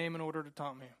bad name in order to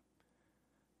taunt me.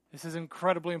 This is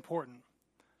incredibly important.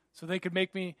 So they could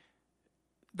make me,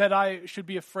 that I should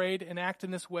be afraid and act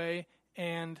in this way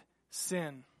and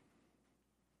sin.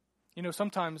 You know,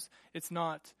 sometimes it's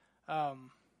not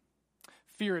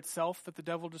fear itself that the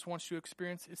devil just wants you to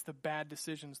experience. It's the bad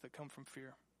decisions that come from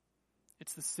fear.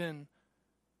 It's the sin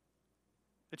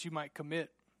that you might commit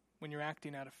when you're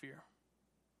acting out of fear.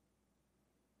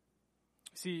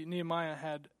 See, Nehemiah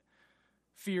had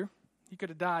fear. He could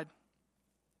have died.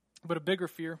 But a bigger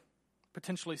fear,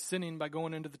 potentially sinning by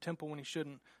going into the temple when he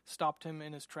shouldn't, stopped him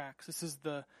in his tracks. This is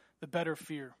the better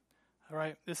fear.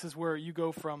 right? This is where you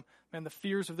go from, man, the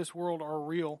fears of this world are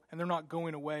real and they're not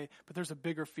going away, but there's a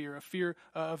bigger fear, a fear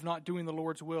of not doing the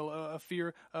Lord's will, a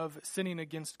fear of sinning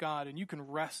against God, and you can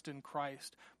rest in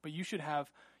Christ. But you should have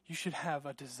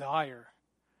a desire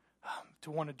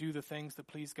to want to do the things that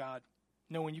please God,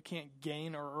 knowing you can't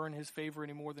gain or earn his favor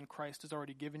any more than Christ has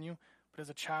already given you. But as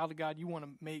a child of God, you want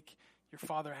to make your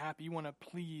Father happy. You want to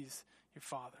please your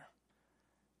Father.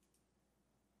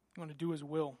 You want to do his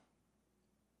will.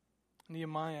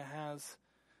 Nehemiah has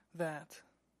that.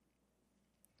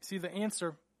 See, the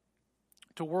answer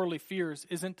to worldly fears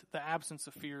isn't the absence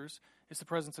of fears. It's the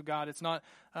presence of God. It's not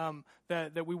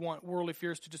that we want worldly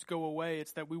fears to just go away.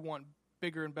 It's that we want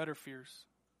bigger and better fears.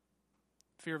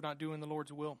 Fear of not doing the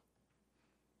Lord's will.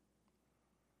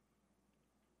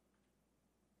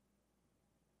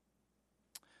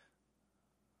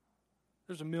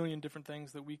 There's a million different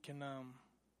things that we can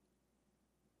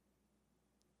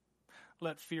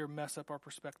let fear mess up our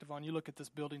perspective on. You look at this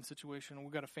building situation, and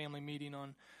we've got a family meeting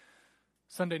on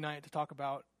Sunday night to talk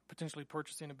about potentially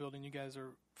purchasing a building. You guys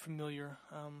are familiar.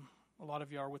 A lot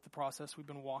of you are with the process we've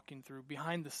been walking through.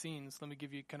 Behind the scenes, let me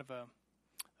give you kind of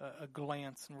a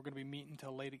glance, and we're going to be meeting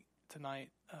until late tonight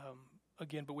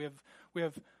again. But we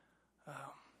have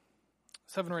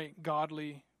 7 or 8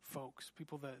 godly folks,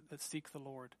 people that seek the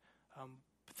Lord.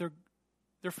 But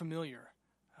they're familiar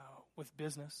with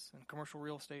business and commercial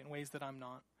real estate in ways that I'm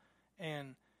not.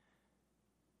 And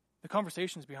the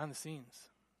conversations behind the scenes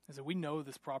is that we know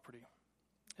this property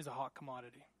is a hot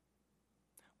commodity.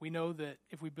 We know that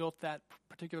if we built that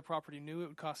particular property new, it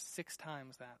would cost 6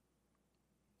 times that,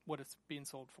 what it's being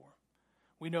sold for.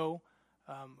 We know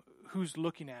who's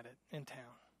looking at it in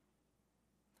town.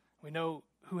 We know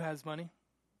who has money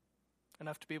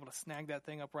enough to be able to snag that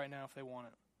thing up right now if they want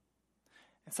it.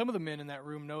 And some of the men in that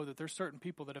room know that there's certain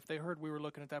people that if they heard we were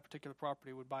looking at that particular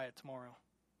property would buy it tomorrow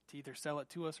to either sell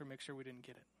it to us or make sure we didn't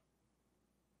get it.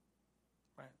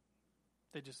 Right?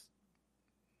 They just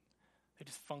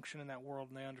function in that world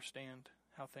and they understand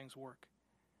how things work.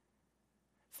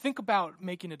 Think about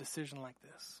making a decision like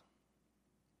this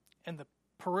and the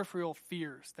peripheral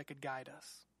fears that could guide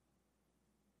us.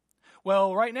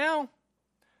 Well, right now,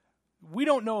 we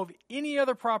don't know of any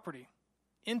other property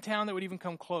in town that would even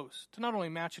come close to not only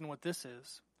matching what this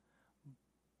is,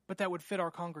 but that would fit our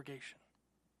congregation.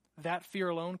 That fear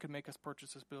alone could make us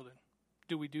purchase this building.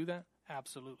 Do we do that?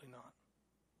 Absolutely not.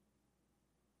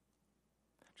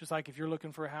 Just like if you're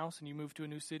looking for a house and you move to a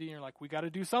new city and you're like, we got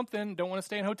to do something, don't want to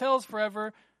stay in hotels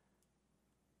forever.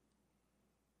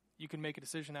 You can make a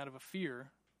decision out of a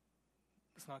fear.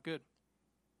 It's not good.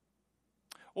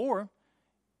 Or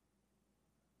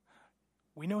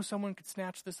we know someone could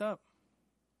snatch this up.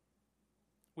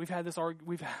 We've had this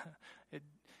it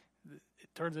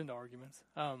turns into arguments,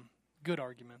 good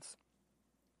arguments.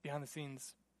 Behind the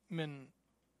scenes, men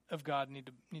of God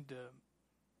need to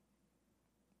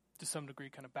some degree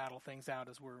kind of battle things out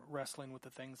as we're wrestling with the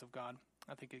things of God.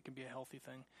 I think it can be a healthy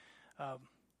thing. But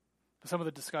some of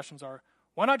the discussions are,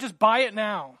 why not just buy it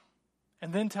now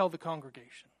and then tell the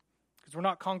congregation? Because we're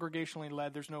not congregationally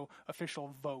led. There's no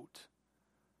official vote.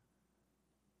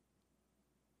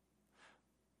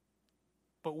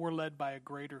 But we're led by a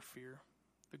greater fear.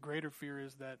 The greater fear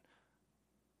is that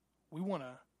we want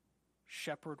to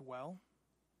shepherd well,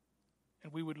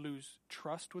 and we would lose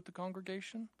trust with the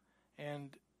congregation,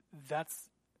 and that's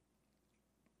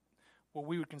what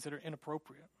we would consider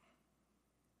inappropriate.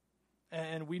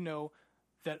 And we know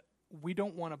that we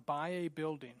don't want to buy a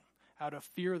building out of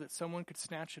fear that someone could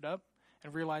snatch it up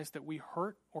and realize that we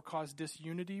hurt or cause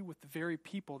disunity with the very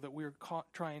people that we're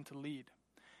trying to lead.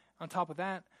 On top of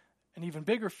that, an even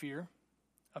bigger fear,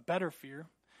 a better fear,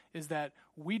 is that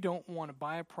we don't want to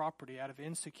buy a property out of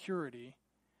insecurity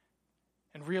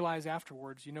and realize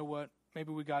afterwards, you know what,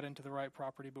 maybe we got into the right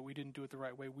property, but we didn't do it the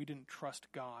right way. We didn't trust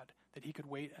God, that he could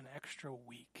wait an extra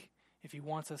week. If he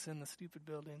wants us in the stupid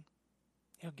building,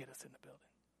 he'll get us in the building.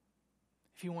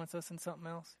 If he wants us in something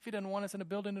else, if he doesn't want us in a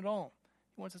building at all,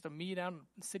 he wants us to meet out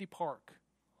in City Park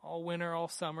all winter, all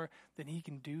summer, then he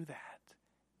can do that,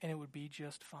 and it would be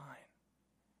just fine.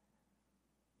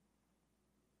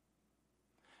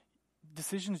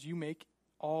 Decisions you make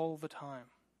all the time,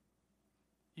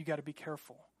 you got to be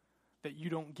careful that you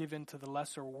don't give in to the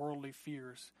lesser worldly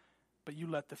fears, but you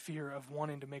let the fear of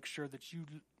wanting to make sure that you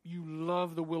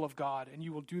love the will of God and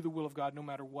you will do the will of God no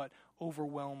matter what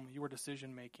overwhelm your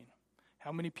decision making.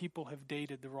 How many people have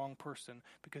dated the wrong person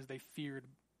because they feared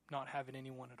not having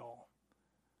anyone at all?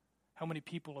 How many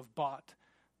people have bought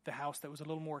the house that was a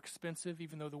little more expensive,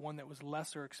 even though the one that was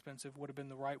lesser expensive would have been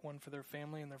the right one for their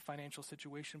family and their financial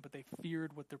situation, but they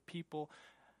feared what their people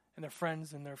and their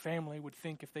friends and their family would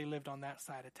think if they lived on that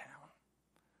side of town.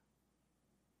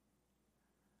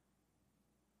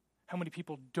 How many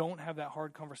people don't have that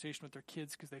hard conversation with their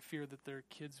kids because they fear that their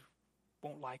kids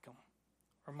won't like them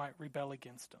or might rebel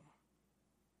against them?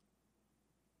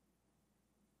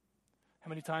 How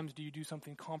many times do you do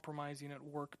something compromising at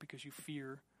work because you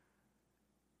fear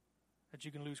that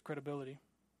you can lose credibility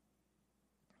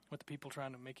with the people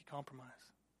trying to make you compromise?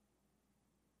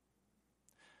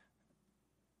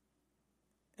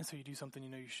 And so you do something you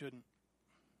know you shouldn't.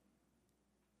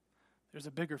 There's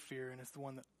a bigger fear, and it's the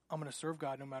one that I'm going to serve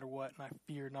God no matter what, and I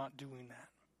fear not doing that.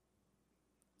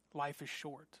 Life is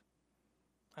short.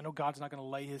 I know God's not going to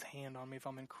lay his hand on me if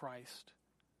I'm in Christ.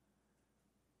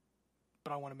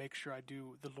 But I want to make sure I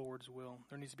do the Lord's will.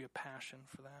 There needs to be a passion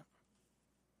for that.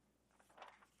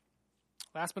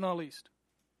 Last but not least,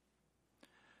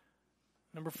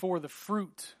 number 4, the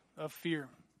fruit of fear.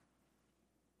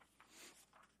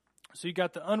 So you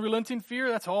got the unrelenting fear,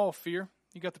 that's all fear.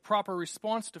 You got the proper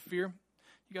response to fear.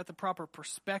 You got the proper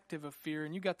perspective of fear,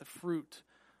 and you got the fruit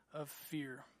of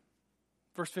fear.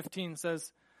 Verse 15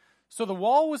 says, "So the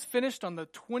wall was finished on the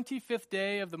 25th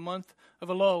day of the month of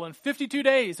Elul, in 52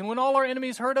 days. And when all our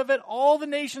enemies heard of it, all the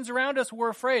nations around us were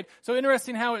afraid." So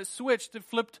interesting how it switched, it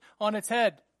flipped on its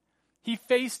head. He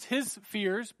faced his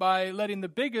fears by letting the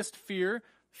biggest fear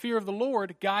of the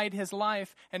Lord, guide his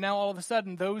life. And now all of a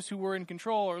sudden, those who were in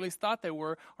control, or at least thought they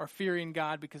were, are fearing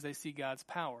God because they see God's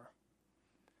power.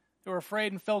 They were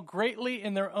afraid and fell greatly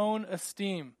in their own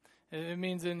esteem. It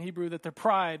means in Hebrew that their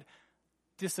pride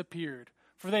disappeared.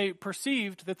 For they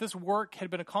perceived that this work had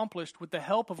been accomplished with the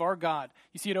help of our God.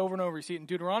 You see it over and over. You see it in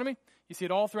Deuteronomy. You see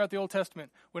it all throughout the Old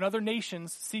Testament when other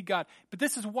nations see God. But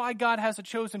this is why God has a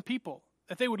chosen people,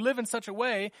 that they would live in such a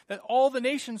way that all the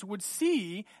nations would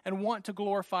see and want to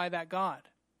glorify that God,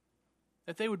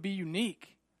 that they would be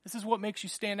unique. This is what makes you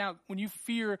stand out. When you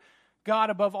fear God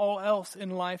above all else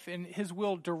in life and his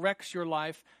will directs your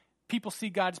life, people see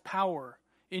God's power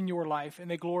in your life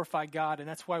and they glorify God, and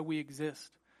that's why we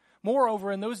exist.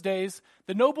 Moreover, in those days,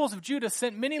 the nobles of Judah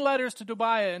sent many letters to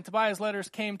Tobiah, and Tobiah's letters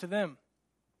came to them.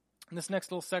 And this next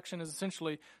little section is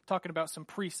essentially talking about some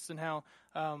priests and how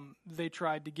they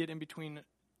tried to get in between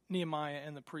Nehemiah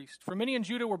and the priest. For many in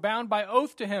Judah were bound by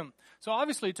oath to him. So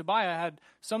obviously Tobiah had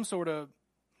some sort of,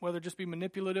 whether it just be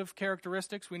manipulative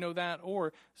characteristics, we know that,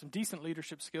 or some decent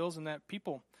leadership skills, and that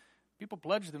people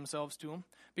pledged themselves to him.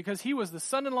 Because he was the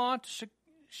son-in-law to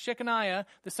Shechaniah,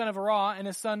 the son of Arah, and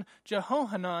his son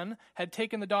Jehohanan had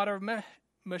taken the daughter of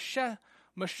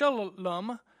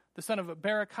Meshullam, the son of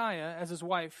Berechiah, as his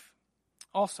wife.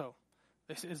 Also,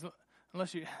 this is,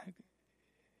 unless you,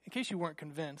 in case you weren't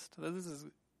convinced,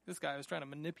 this guy was trying to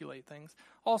manipulate things.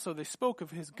 Also, they spoke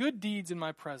of his good deeds in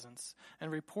my presence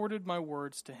and reported my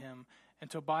words to him. And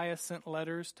Tobiah sent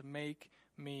letters to make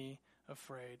me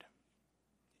afraid.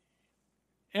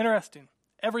 Interesting.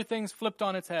 Everything's flipped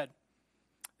on its head.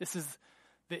 This is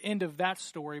the end of that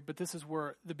story, but this is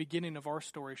where the beginning of our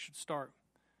story should start,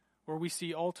 where we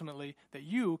see ultimately that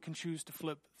you can choose to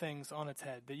flip things on its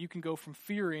head, that you can go from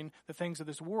fearing the things of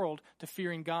this world to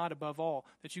fearing God above all,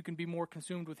 that you can be more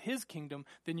consumed with his kingdom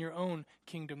than your own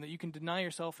kingdom, that you can deny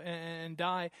yourself and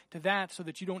die to that so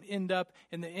that you don't end up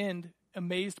in the end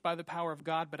amazed by the power of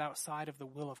God, but outside of the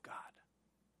will of God.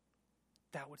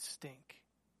 That would stink.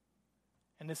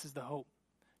 And this is the hope.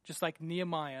 Just like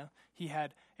Nehemiah, he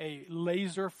had a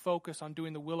laser focus on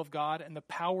doing the will of God, and the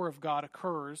power of God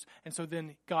occurs, and so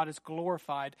then God is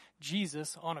glorified.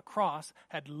 Jesus on a cross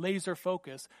had laser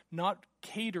focus, not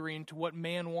catering to what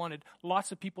man wanted.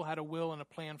 Lots of people had a will and a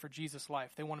plan for Jesus'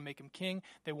 life. They want to make him king.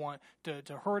 They want to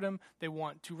hurt him. They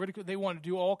want to ridicule. They want to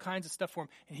do all kinds of stuff for him,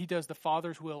 and he does the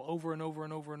Father's will over and over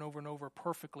and over and over and over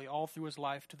perfectly all through his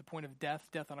life to the point of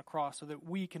death on a cross, so that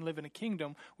we can live in a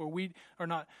kingdom where we are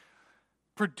not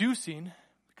producing,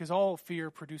 because all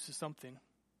fear produces something,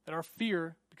 that our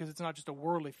fear, because it's not just a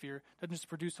worldly fear, doesn't just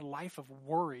produce a life of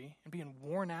worry and being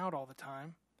worn out all the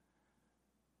time,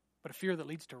 but a fear that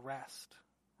leads to rest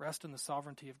in the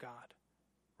sovereignty of God,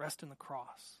 rest in the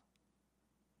cross.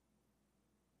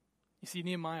 You see,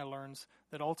 Nehemiah learns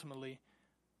that ultimately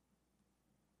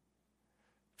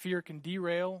fear can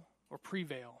derail or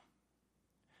prevail.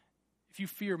 If you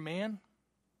fear man,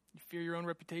 you fear your own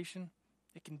reputation,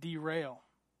 it can derail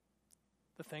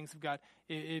the things of God.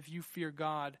 If you fear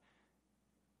God,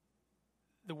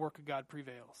 the work of God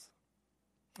prevails.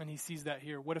 And he sees that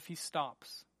here. What if he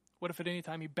stops? What if at any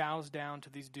time he bows down to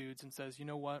these dudes and says, you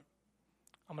know what?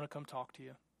 I'm going to come talk to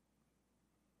you.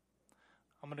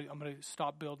 I'm going to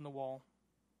stop building the wall.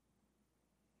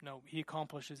 No, he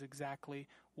accomplishes exactly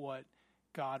what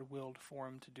God willed for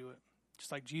him to do it.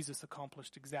 just like Jesus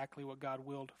accomplished exactly what God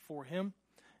willed for him.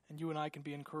 And you and I can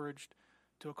be encouraged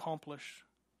to accomplish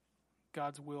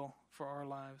God's will for our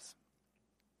lives.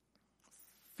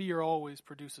 Fear always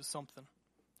produces something.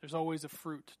 There's always a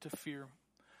fruit to fear.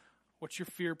 What's your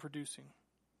fear producing?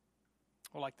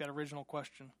 Well, like that original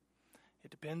question,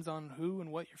 it depends on who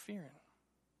and what you're fearing.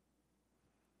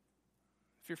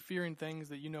 If you're fearing things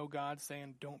that you know God's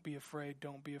saying, don't be afraid,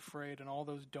 and all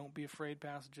those don't be afraid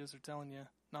passages are telling you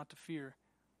not to fear,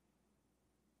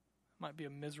 it might be a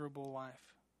miserable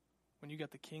life when you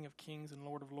got the King of Kings and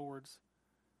Lord of Lords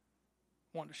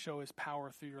wanting to show his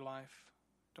power through your life.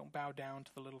 Don't bow down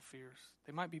to the little fears.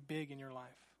 They might be big in your life.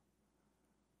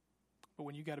 But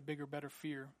when you got a bigger, better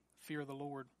fear of the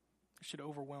Lord, it should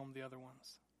overwhelm the other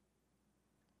ones.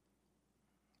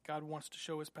 God wants to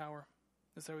show his power.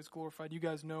 That's how he's glorified. You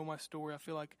guys know my story. I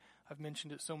feel like I've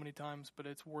mentioned it so many times, but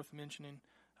it's worth mentioning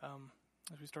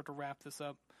as we start to wrap this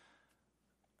up.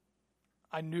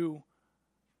 I knew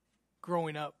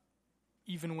growing up,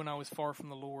 even when I was far from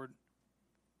the Lord,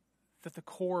 that the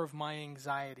core of my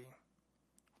anxiety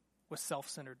was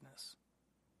self-centeredness.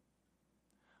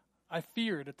 I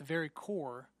feared at the very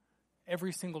core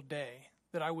every single day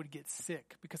that I would get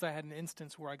sick, because I had an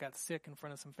instance where I got sick in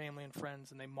front of some family and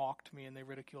friends, and they mocked me and they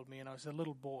ridiculed me, and I was a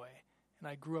little boy, and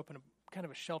I grew up in a kind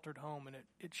of a sheltered home, and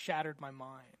it shattered my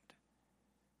mind.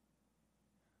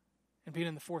 And being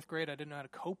in the 4th grade, I didn't know how to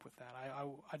cope with that.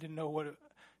 I didn't know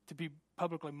to be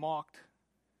publicly mocked.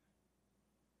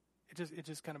 It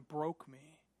just kind of broke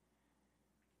me.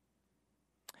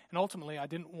 And ultimately, I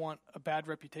didn't want a bad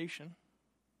reputation.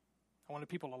 I wanted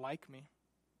people to like me.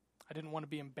 I didn't want to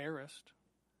be embarrassed.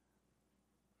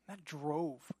 That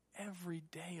drove every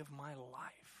day of my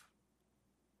life.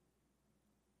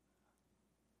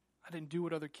 I didn't do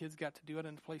what other kids got to do. I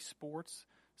didn't play sports.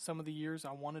 Some of the years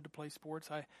I wanted to play sports.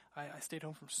 I stayed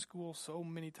home from school so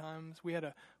many times. We had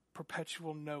a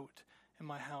perpetual note in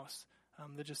my house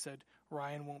that just said,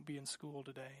 Ryan won't be in school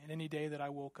today. And any day that I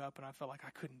woke up and I felt like I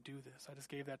couldn't do this, I just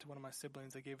gave that to one of my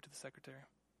siblings. I gave it to the secretary.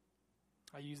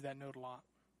 I used that note a lot.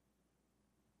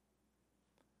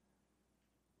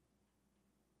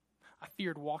 I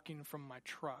feared walking from my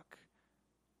truck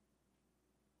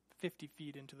 50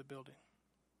 feet into the building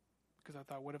because I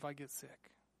thought, what if I get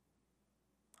sick?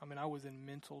 I mean, I was in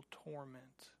mental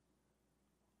torment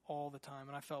all the time,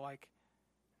 and I felt like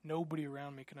nobody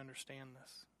around me could understand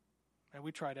this. And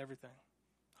we tried everything.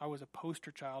 I was a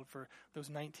poster child for those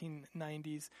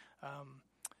 1990s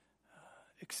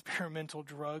experimental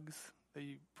drugs.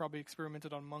 They probably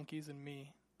experimented on monkeys and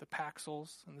me, the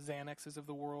Paxils and the Xanaxes of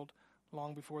the world,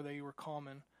 long before they were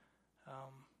common.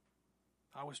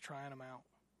 I was trying them out.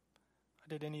 I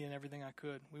did any and everything I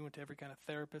could. We went to every kind of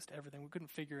therapist, everything. We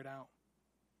couldn't figure it out.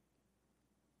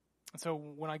 And so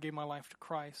when I gave my life to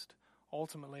Christ,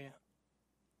 ultimately,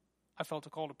 I felt a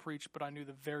call to preach, but I knew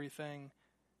the very thing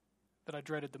that I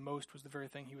dreaded the most was the very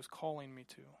thing he was calling me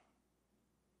to.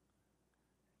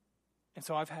 And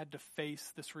so I've had to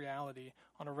face this reality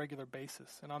on a regular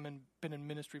basis. And I've been in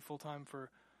ministry full-time for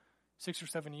 6 or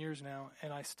 7 years now,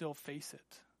 and I still face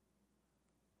it.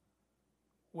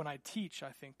 When I teach,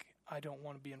 I think I don't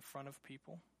want to be in front of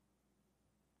people.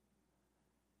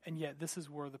 And yet this is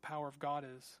where the power of God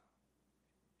is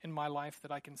in my life,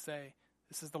 that I can say,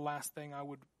 this is the last thing I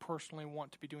would personally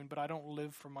want to be doing, but I don't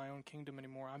live for my own kingdom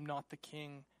anymore. I'm not the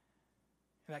king,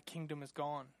 and that kingdom is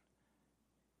gone.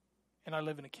 And I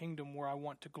live in a kingdom where I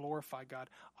want to glorify God.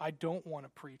 I don't want to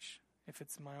preach if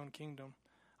it's my own kingdom.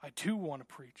 I do want to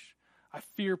preach. I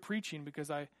fear preaching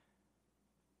because I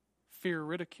fear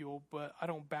ridicule, but I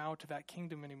don't bow to that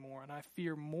kingdom anymore. And I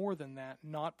fear more than that,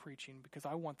 not preaching, because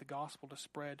I want the gospel to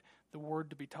spread, the word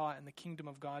to be taught, and the kingdom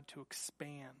of God to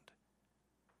expand.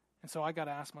 And so I got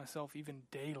to ask myself even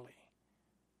daily,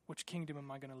 which kingdom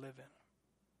am I going to live in?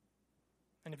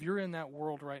 And if you're in that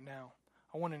world right now,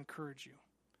 I want to encourage you.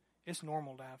 It's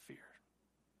normal to have fear.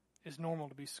 It's normal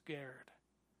to be scared.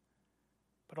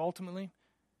 But ultimately,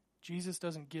 Jesus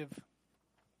doesn't give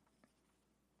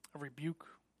a rebuke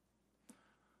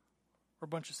or a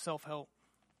bunch of self-help.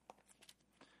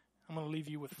 I'm going to leave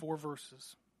you with 4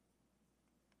 verses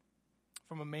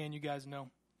from a man you guys know,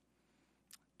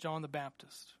 John the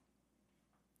Baptist.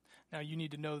 Now, you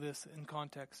need to know this in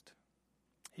context.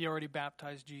 He already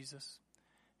baptized Jesus,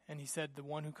 and he said, the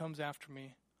one who comes after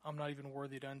me, I'm not even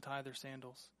worthy to untie their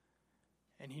sandals.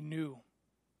 And he knew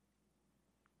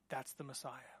that's the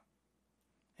Messiah.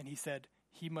 And he said,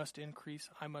 he must increase,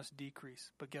 I must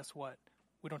decrease. But guess what?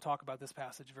 We don't talk about this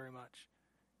passage very much.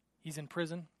 He's in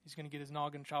prison. He's going to get his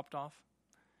noggin chopped off.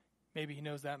 Maybe he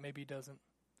knows that, maybe he doesn't.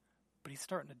 But he's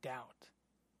starting to doubt.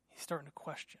 He's starting to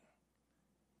question.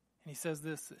 And he says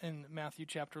this in Matthew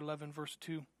chapter 11, verse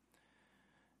 2.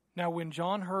 Now when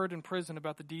John heard in prison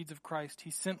about the deeds of Christ,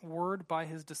 he sent word by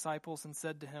his disciples and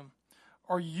said to him,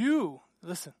 are you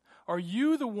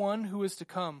the one who is to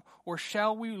come, or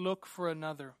shall we look for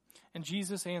another? And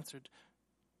Jesus answered,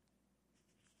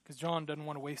 because John doesn't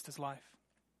want to waste his life.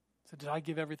 He said, did I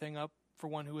give everything up for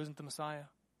one who isn't the Messiah?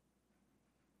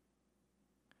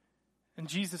 And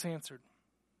Jesus answered,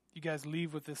 you guys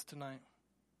leave with this tonight.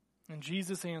 And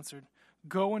Jesus answered,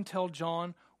 go and tell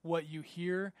John what you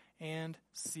hear and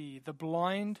see. The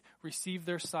blind receive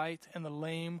their sight, and the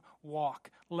lame walk.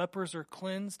 Lepers are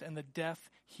cleansed, and the deaf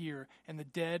hear. And the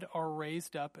dead are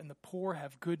raised up, and the poor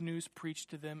have good news preached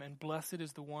to them. And blessed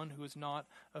is the one who is not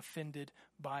offended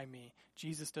by me.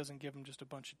 Jesus doesn't give them just a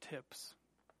bunch of tips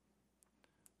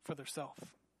for their self.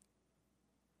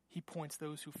 He points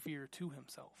those who fear to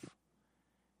himself. He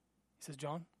says,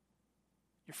 John,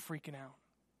 you're freaking out.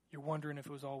 You're wondering if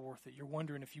it was all worth it. You're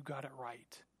wondering if you got it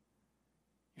right.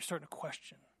 You're starting to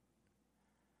question.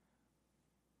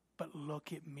 But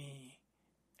look at me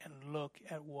and look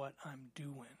at what I'm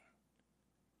doing.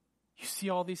 You see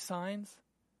all these signs?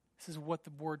 This is what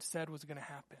the word said was going to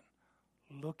happen.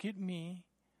 Look at me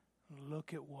and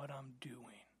look at what I'm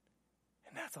doing.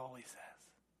 And that's all he says.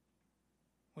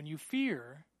 When you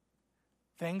fear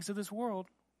things of this world,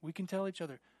 we can tell each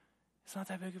other, it's not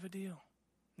that big of a deal.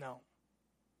 No.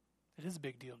 It is a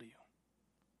big deal to you.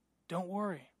 Don't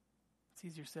worry. It's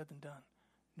easier said than done.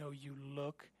 No, you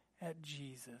look at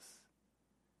Jesus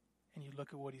and you look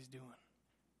at what he's doing.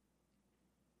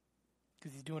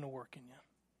 Because he's doing a work in you.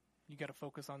 You got to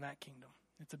focus on that kingdom.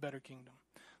 It's a better kingdom.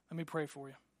 Let me pray for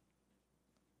you.